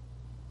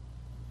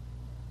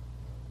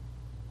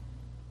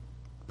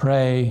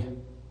 Pray,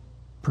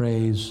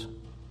 praise,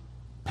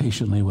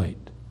 patiently wait.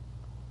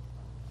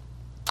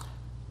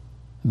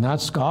 And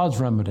that's God's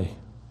remedy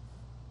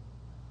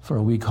for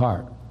a weak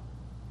heart.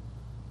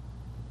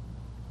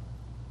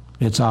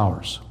 It's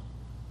ours.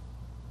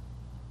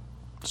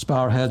 Let's bow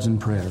our heads in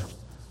prayer.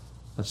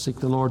 Let's seek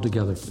the Lord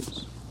together,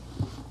 please.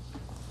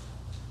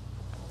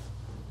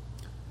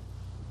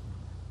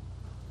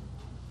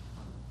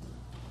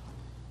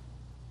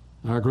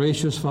 Our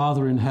gracious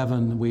Father in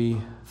heaven,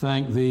 we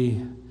thank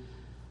Thee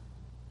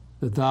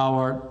that Thou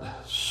art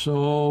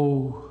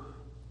so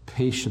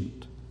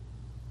patient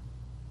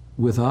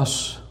with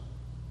us,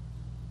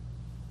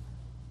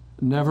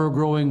 never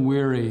growing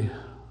weary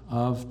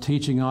of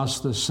teaching us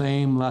the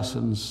same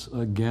lessons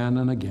again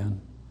and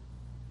again,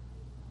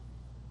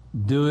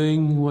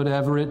 doing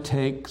whatever it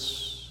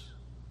takes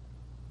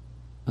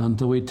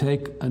until we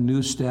take a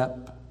new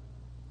step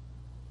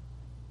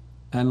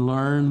and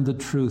learn the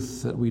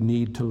truth that we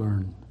need to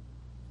learn.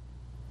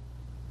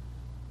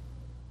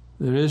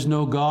 There is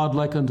no God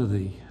like unto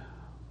thee.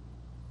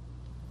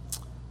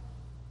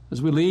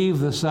 As we leave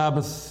the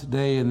Sabbath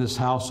day in this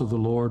house of the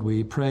Lord,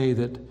 we pray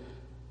that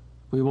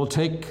we will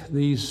take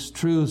these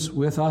truths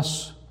with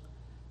us.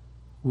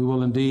 We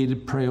will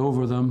indeed pray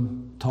over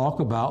them, talk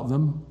about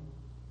them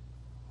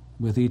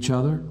with each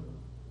other,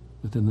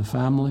 within the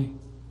family.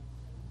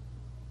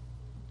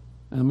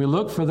 And we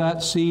look for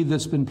that seed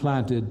that's been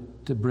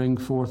planted to bring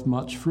forth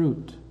much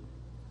fruit.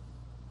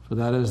 For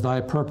that is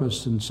thy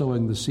purpose in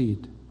sowing the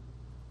seed.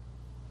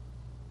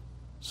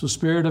 So,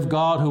 Spirit of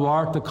God, who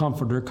art the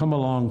Comforter, come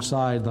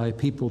alongside thy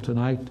people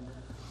tonight.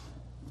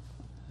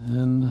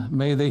 And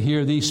may they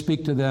hear thee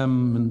speak to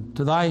them, and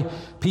to thy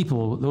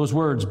people those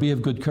words, be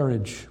of good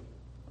courage.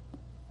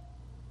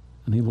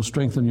 And he will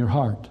strengthen your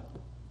heart.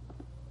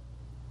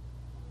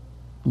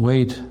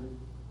 Wait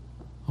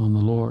on the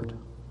Lord.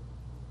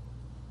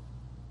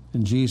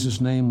 In Jesus'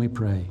 name we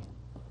pray.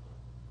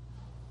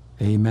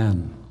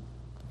 Amen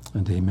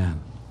and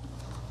amen.